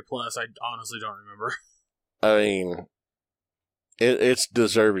A or A+. I honestly don't remember. I mean, it's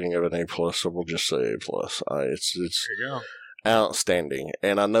deserving of an A+, so we'll just say A+. It's there you go. Outstanding.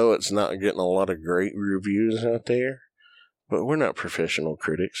 And I know it's not getting a lot of great reviews out there, but we're not professional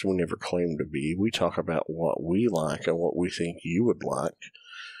critics. We never claim to be. We talk about what we like and what we think you would like.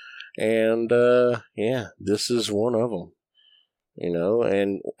 And, this is one of them.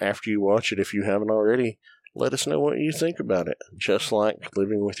 And after you watch it, if you haven't already, let us know what you think about it. Just like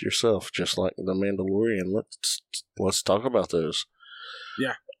Living with Yourself, just like The Mandalorian. Let's talk about those.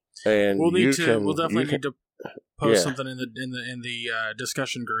 Yeah, and we'll definitely need to post something in the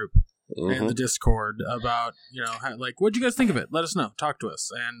discussion group and the Discord about what'd you guys think of it? Let us know. Talk to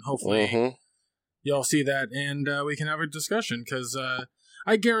us, and hopefully y'all see that, and we can have a discussion because.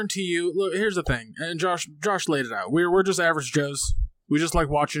 I guarantee you, look, here's the thing, and Josh laid it out. We're just average Joes. We just like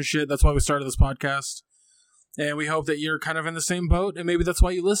watching shit. That's why we started this podcast. And we hope that you're kind of in the same boat, and maybe that's why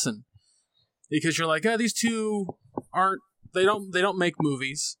you listen. Because you're like, these two they don't make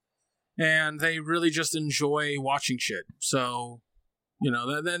movies, and they really just enjoy watching shit. So,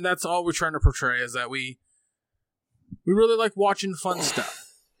 that's all we're trying to portray, is that we really like watching fun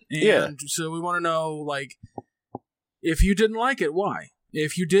stuff. And so we want to know, like, if you didn't like it, why?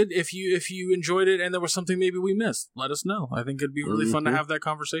 If you did, if you enjoyed it and there was something maybe we missed, let us know. I think it'd be really fun to have that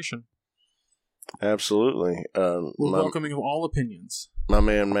conversation. Absolutely. We're welcoming of all opinions. My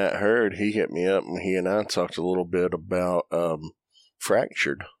man Matt Hurd, he hit me up, and he and I talked a little bit about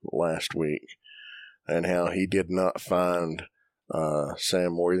Fractured last week, and how he did not find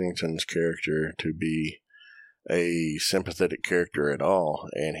Sam Worthington's character to be a sympathetic character at all,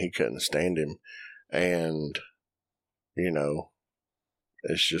 and he couldn't stand him. And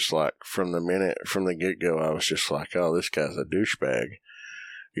it's just like from the get-go, I was just like, oh, this guy's a douchebag,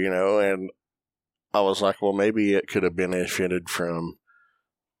 and I was like, well, maybe it could have benefited from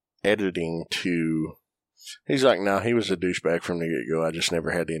editing to... He's like, no, he was a douchebag from the get-go. I just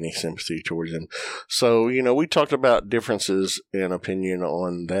never had any sympathy towards him. So, we talked about differences in opinion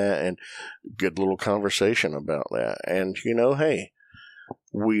on that, and good little conversation about that. And, hey,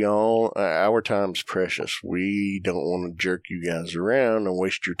 our time's precious. We don't want to jerk you guys around and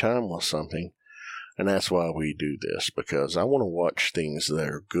waste your time with something. And that's why we do this, because I want to watch things that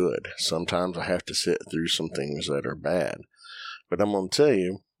are good. Sometimes I have to sit through some things that are bad. But I'm going to tell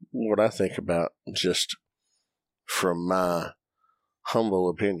you what I think about, just from my humble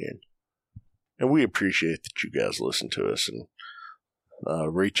opinion. And we appreciate that you guys listen to us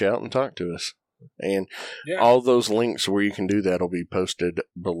and reach out and talk to us. And all those links where you can do that will be posted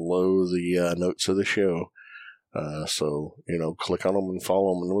below the notes of the show. So, click on them and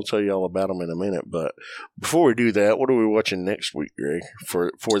follow them, and we'll tell you all about them in a minute. But before we do that, what are we watching next week, Greg,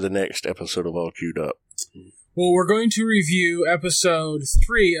 for the next episode of All Queued Up? Well, we're going to review episode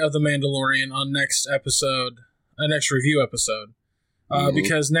 3 of The Mandalorian on next review episode.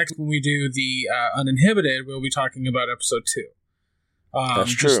 Because next, when we do the Uninhibited, we'll be talking about episode 2.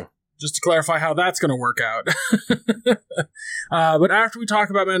 That's true. Just to clarify how that's going to work out. But after we talk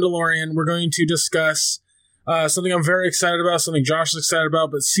about Mandalorian, we're going to discuss something I'm very excited about, something Josh is excited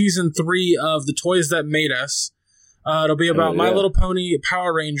about, but season 3 of The Toys That Made Us. It'll be about My Little Pony,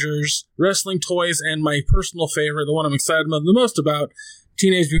 Power Rangers, wrestling toys, and my personal favorite, the one I'm excited the most about,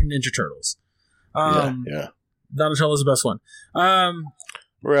 Teenage Mutant Ninja Turtles. Yeah. Donatello's the best one.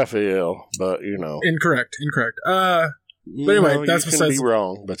 Raphael, but Incorrect. But anyway, that's you can be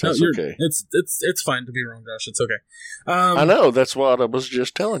wrong, but that's okay. It's fine to be wrong, Josh. It's okay. I know, that's what I was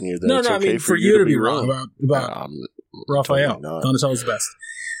just telling you. That I mean for you to be wrong about Raphael. Totally Donatello's the best.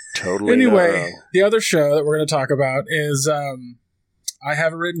 Totally. Anyway, the other show that we're going to talk about is I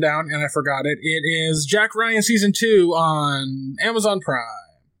have it written down and I forgot it. It is Jack Ryan season 2 on Amazon Prime.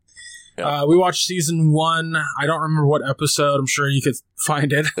 Yep. We watched season 1. I don't remember what episode. I'm sure you could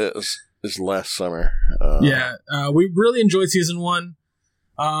find it. It's last summer. We really enjoyed season 1.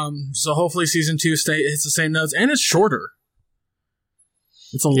 So hopefully season 2 hits the same notes, and it's shorter.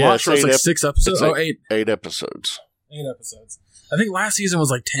 It's a lot shorter. It's like 6 episodes. 8. 8 episodes. 8 episodes. I think last season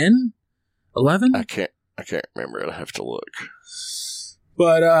was like 10, 11. I can't remember. I'll have to look.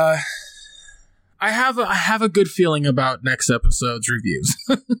 But I have a good feeling about next episode's reviews.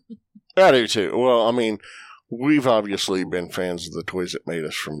 I do too. Well, I mean, we've obviously been fans of the Toys That Made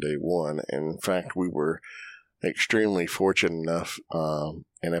Us from day one. And in fact, we were extremely fortunate enough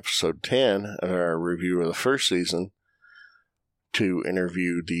in episode 10 of our review of the first season to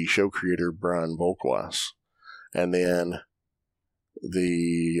interview the show creator, Brian Volkwas. And then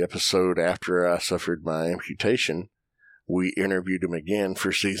the episode after I suffered my amputation, we interviewed him again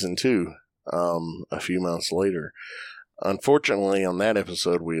for season 2 a few months later. Unfortunately, on that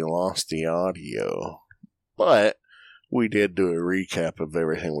episode, we lost the audio, but we did do a recap of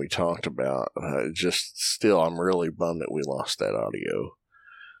everything we talked about. I'm really bummed that we lost that audio.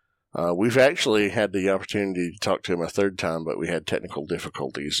 We've actually had the opportunity to talk to him a third time, but we had technical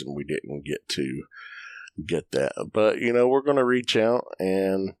difficulties and we didn't get to get that. But, we're going to reach out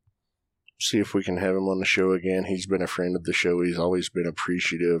and see if we can have him on the show again. He's been a friend of the show. He's always been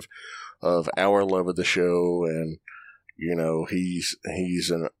appreciative of our love of the show, and he's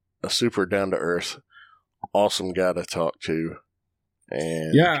a super down-to-earth, awesome guy to talk to.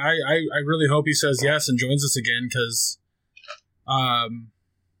 And yeah, I really hope he says yes and joins us again, because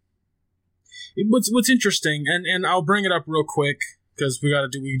what's interesting, and I'll bring it up real quick because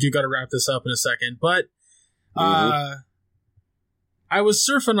we do got to wrap this up in a second. But I was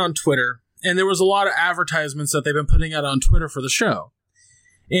surfing on Twitter, and there was a lot of advertisements that they've been putting out on Twitter for the show,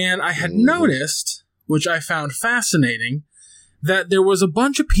 and I had noticed, which I found fascinating, that there was a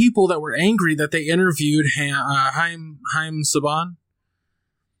bunch of people that were angry that they interviewed Haim Saban.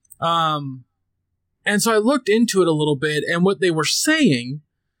 And so I looked into it a little bit, and what they were saying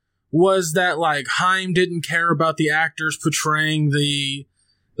was that, like, Haim didn't care about the actors portraying the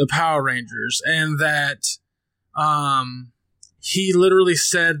Power Rangers, and that he literally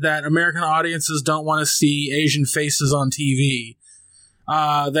said that American audiences don't want to see Asian faces on TV.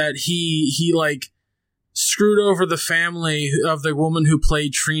 That he screwed over the family of the woman who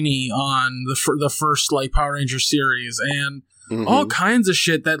played Trini on the first Power Rangers series, and all kinds of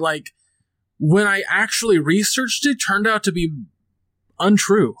shit that, when I actually researched it, turned out to be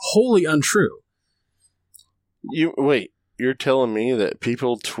untrue, wholly untrue. You're telling me that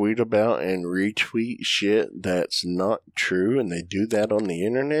people tweet about and retweet shit that's not true, and they do that on the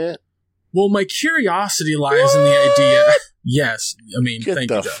internet? Well, my curiosity lies in the idea. Yes, I mean, get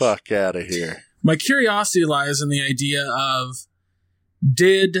the fuck out of here. My curiosity lies in the idea of,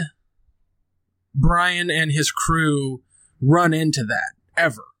 did Brian and his crew run into that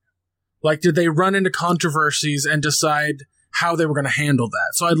ever? Did they run into controversies and decide how they were going to handle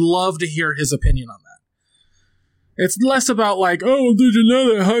that? So I'd love to hear his opinion on that. It's less about oh, did you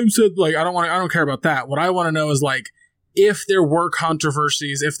know that Haim said, I don't care about that. What I want to know is if there were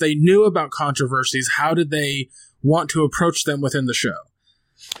controversies, if they knew about controversies, how did they want to approach them within the show?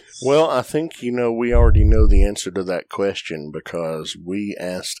 Well, I think, we already know the answer to that question, because we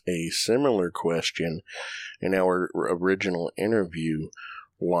asked a similar question in our original interview,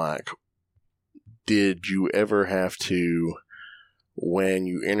 did you ever have to, when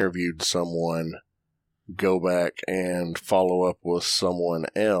you interviewed someone, go back and follow up with someone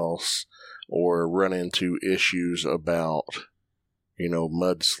else or run into issues about,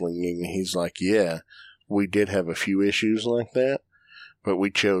 mudslinging. He's like, yeah, we did have a few issues like that, but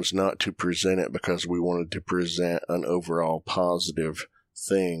we chose not to present it because we wanted to present an overall positive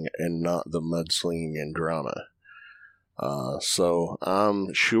thing and not the mudslinging and drama. So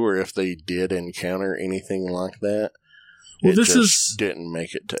I'm sure if they did encounter anything like that, well, this didn't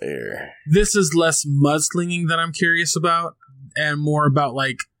make it to air. This is less mudslinging that I'm curious about, and more about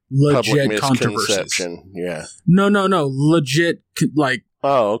like legit controversies. Yeah. No. Legit, like.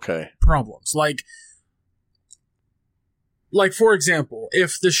 Oh, okay. Problems. Like, for example,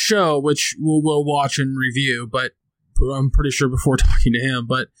 if the show, which we'll watch and review, but I'm pretty sure before talking to him,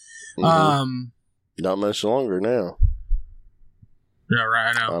 but, not much longer now. Yeah,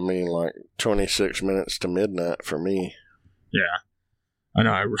 right, I know. I mean, like 26 minutes to midnight for me. Yeah. I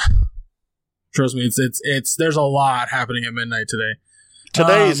know. Trust me, it's there's a lot happening at midnight today.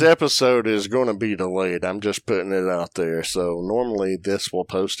 Today's episode is going to be delayed. I'm just putting it out there. So normally this will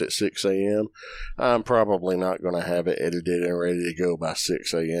post at 6 a.m. I'm probably not going to have it edited and ready to go by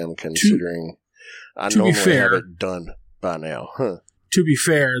 6 a.m. considering I normally have it done by now. Huh. To be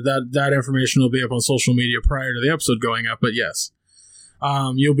fair, that information will be up on social media prior to the episode going up, but yes.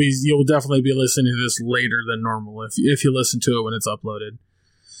 You'll definitely be listening to this later than normal if you listen to it when it's uploaded.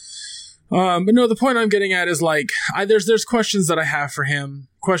 But no, the point I'm getting at is like, there's questions that I have for him,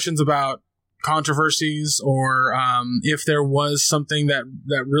 questions about controversies, or if there was something that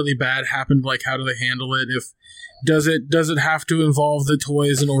really bad happened, like how do they handle it? Does it have to involve the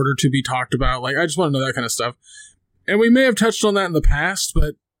toys in order to be talked about? Like, I just want to know that kind of stuff. And we may have touched on that in the past,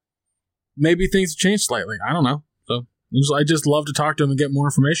 but maybe things have changed slightly. I don't know. So I just love to talk to him and get more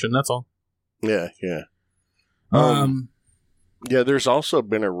information. That's all. Yeah. Yeah, there's also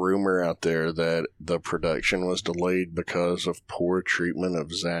been a rumor out there that the production was delayed because of poor treatment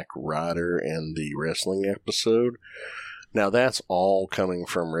of Zack Ryder in the wrestling episode. Now, that's all coming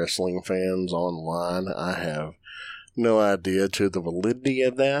from wrestling fans online. I have no idea to the validity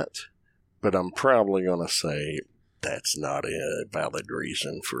of that, but I'm probably going to say that's not a valid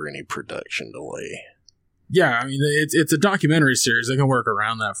reason for any production delay. Yeah, I mean, it's a documentary series. They can work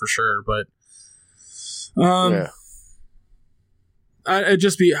around that for sure, but... yeah. I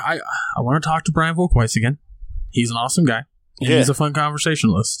want to talk to Brian Volkweiss again. He's an awesome guy. And he's a fun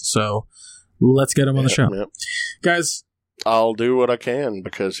conversationalist. So let's get him on the show. Yep. Guys. I'll do what I can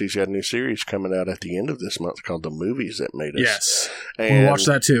because he's got a new series coming out at the end of this month called The Movies That Made Us. Yes. And we'll watch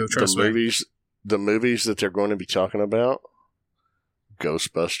that too, trust me. The movies that they're going to be talking about,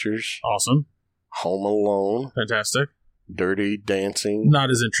 Ghostbusters. Awesome. Home Alone. Fantastic. Dirty Dancing.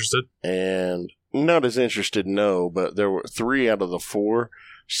 Not as interested. And... not as interested, no, but there were 3 out of the 4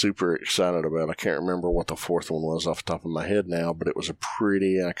 super excited about. I can't remember what the 4th one was off the top of my head now, but it was a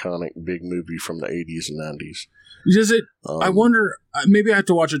pretty iconic big movie from the 80s and 90s. Is it? I wonder, maybe I have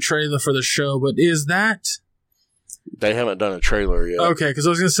to watch a trailer for the show, but is that... They haven't done a trailer yet. Okay, because I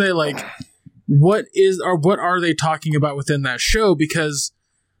was going to say, like, what are they talking about within that show? Because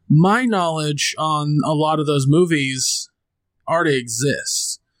my knowledge on a lot of those movies already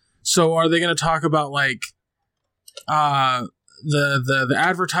exists. So are they going to talk about like the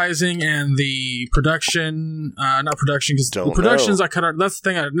advertising and the production? Not production, because the productions know. I cut out. That's the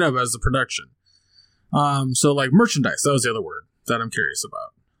thing I know about is the production. So like merchandise. That was the other word that I'm curious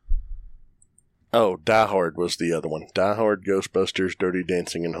about. Oh, Die Hard was the other one. Die Hard, Ghostbusters, Dirty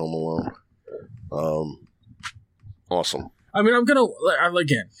Dancing, and Home Alone. Awesome. I mean, I'm gonna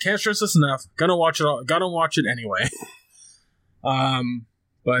again can't stress this enough. Gonna watch it all. Gonna watch it anyway.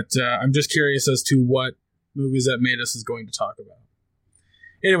 But I'm just curious as to what Movies That Made Us is going to talk about.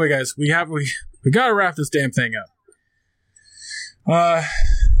 Anyway, guys, we gotta wrap this damn thing up.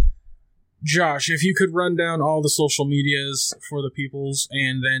 Josh, if you could run down all the social medias for the peoples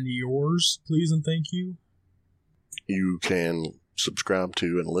and then yours, please and thank you. You can subscribe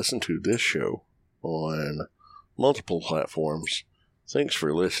to and listen to this show on multiple platforms. Thanks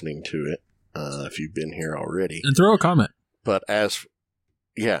for listening to it, if you've been here already. And throw a comment. But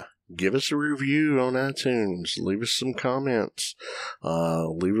give us a review on iTunes. Leave us some comments.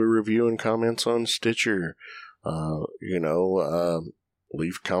 Leave a review and comments on Stitcher.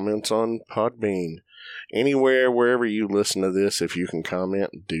 Leave comments on Podbean. Anywhere, wherever you listen to this, if you can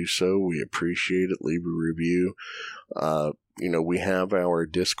comment, do so. We appreciate it. Leave a review. We have our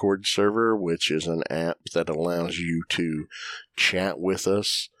Discord server, which is an app that allows you to chat with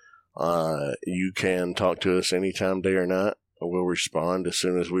us. You can talk to us anytime, day or night. We'll respond as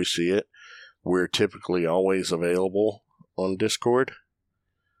soon as we see it. We're typically always available on Discord,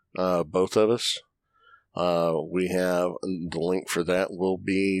 both of us. We have the link for that will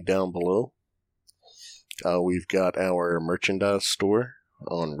be down below We've got our merchandise store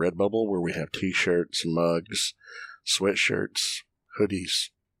on Redbubble where we have t-shirts, mugs, sweatshirts, hoodies,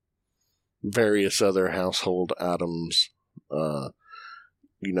 various other household items.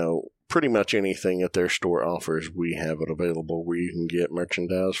 Pretty much anything that their store offers, we have it available where you can get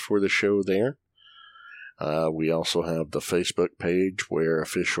merchandise for the show there. We also have the Facebook page where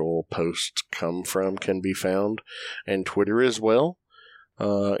official posts can be found, and Twitter as well,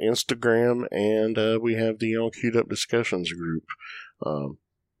 Instagram, and we have the All Queued Up Discussions group.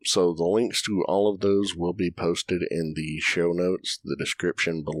 So the links to all of those will be posted in the show notes, the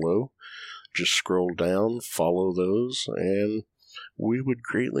description below. Just scroll down, follow those, and we would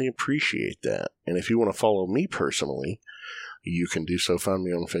greatly appreciate that. And if you want to follow me personally, you can do so. Find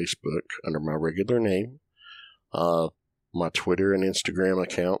me on Facebook under my regular name. My Twitter and Instagram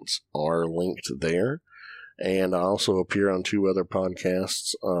accounts are linked there. And I also appear on 2 other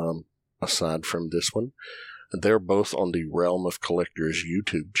podcasts aside from this one. They're both on the Realm of Collectors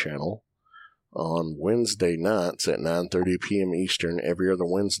YouTube channel. On Wednesday nights at 9:30 p.m. Eastern, every other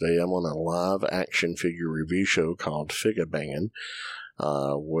Wednesday, I'm on a live action figure review show called Figure Bangin',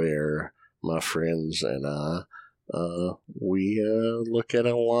 where my friends and I, we look at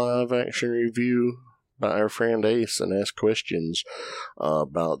a live action review by our friend Ace and ask questions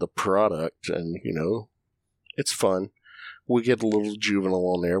about the product, and, it's fun. We get a little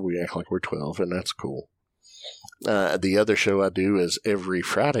juvenile on there. We act like we're 12, and that's cool. The other show I do is every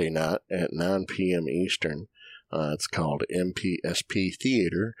Friday night at 9 p.m. Eastern. It's called MPSP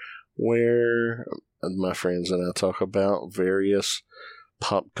Theater, where my friends and I talk about various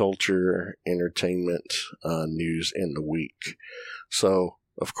pop culture entertainment news in the week. So,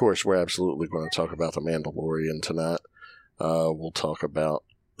 of course, we're absolutely going to talk about The Mandalorian tonight. We'll talk about,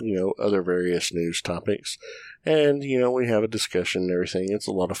 other various news topics. And, we have a discussion and everything. It's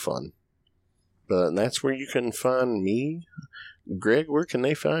a lot of fun. But that's where you can find me. Greg, where can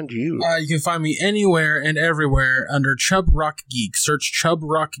they find you? You can find me anywhere and everywhere under Chub Rock Geek. Search Chub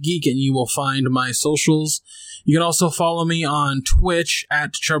Rock Geek and you will find my socials. You can also follow me on Twitch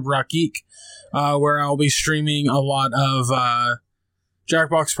at Chub Rock Geek, where I'll be streaming a lot of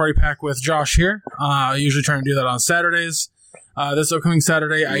Jackbox Party Pack with Josh here. I usually try and do that on Saturdays. This upcoming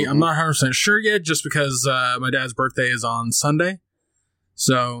Saturday, I'm not 100% sure yet, just because my dad's birthday is on Sunday.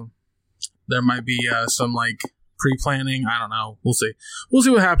 So there might be some pre-planning. I don't know. We'll see. We'll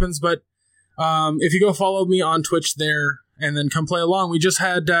see what happens. But if you go follow me on Twitch there and then come play along, we just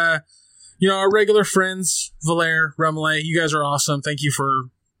had our regular friends, Valere, Remele. You guys are awesome. Thank you for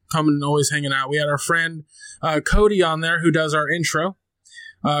coming and always hanging out. We had our friend Cody on there who does our intro.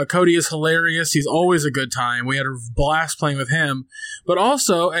 Cody is hilarious. He's always a good time. We had a blast playing with him, but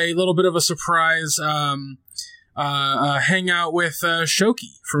also a little bit of a surprise hangout with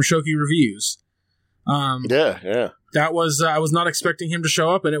Shoki from Shoki Reviews. Yeah. That was I was not expecting him to show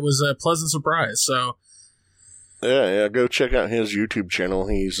up, and it was a pleasant surprise. So, yeah. Go check out his YouTube channel.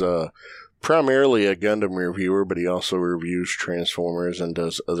 He's primarily a Gundam reviewer, but he also reviews Transformers and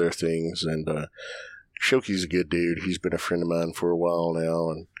does other things. And Shoki's a good dude. He's been a friend of mine for a while now,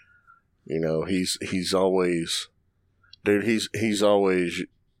 and he's always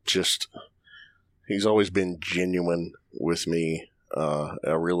been genuine with me. I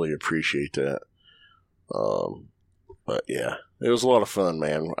really appreciate that. But yeah, it was a lot of fun,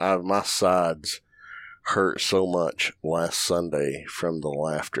 man. My sides hurt so much last Sunday from the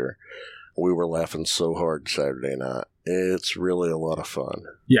laughter. We were laughing so hard Saturday night. It's really a lot of fun.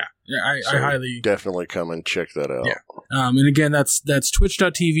 Yeah, I highly definitely come and check that out. Yeah. And again, that's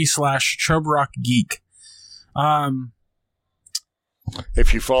twitch.tv/ChubRockGeek.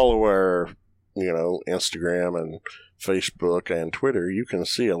 If you follow our, Instagram and Facebook and Twitter, you can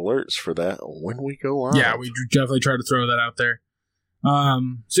see alerts for that when we go live. Yeah, we definitely try to throw that out there.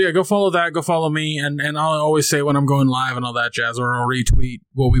 So yeah, go follow that, go follow me, and I'll always say when I'm going live and all that jazz, or I'll retweet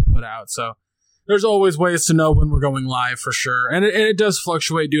what we put out. So there's always ways to know when we're going live for sure. And it does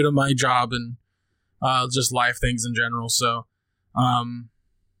fluctuate due to my job and just life things in general. So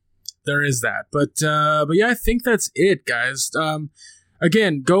there is that. But yeah, I think that's it, guys.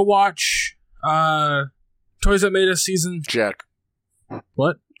 Again, go watch Toys That Made Us season... Jack.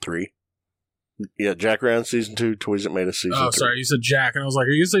 What? 3. Yeah, Jack Ryan season 2, Toys That Made Us season 3. Oh, sorry, you said Jack, and I was like,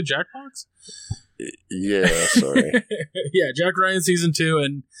 are you going to say Jackbox? Yeah, sorry. Yeah, Jack Ryan season 2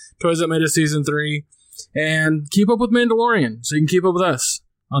 and Toys That Made Us season 3. And keep up with Mandalorian, so you can keep up with us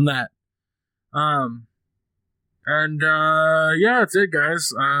on that. Yeah, that's it,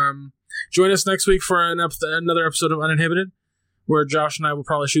 guys. Join us next week for another episode of Uninhibited, where Josh and I will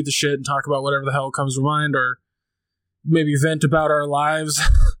probably shoot the shit and talk about whatever the hell comes to mind, or maybe vent about our lives.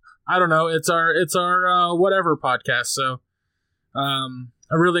 I don't know. It's our whatever podcast. So I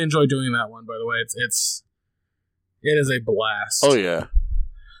really enjoy doing that one. By the way, it is a blast. Oh yeah,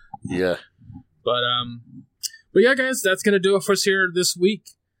 yeah. But yeah, guys, that's gonna do it for us here this week.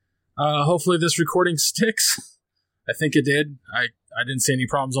 Hopefully this recording sticks. I think it did. I didn't see any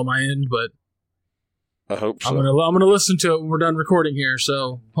problems on my end, but I hope so. I'm gonna listen to it when we're done recording here.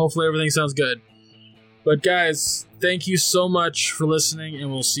 So hopefully everything sounds good. But guys, thank you so much for listening,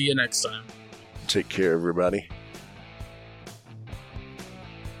 and we'll see you next time. Take care, everybody.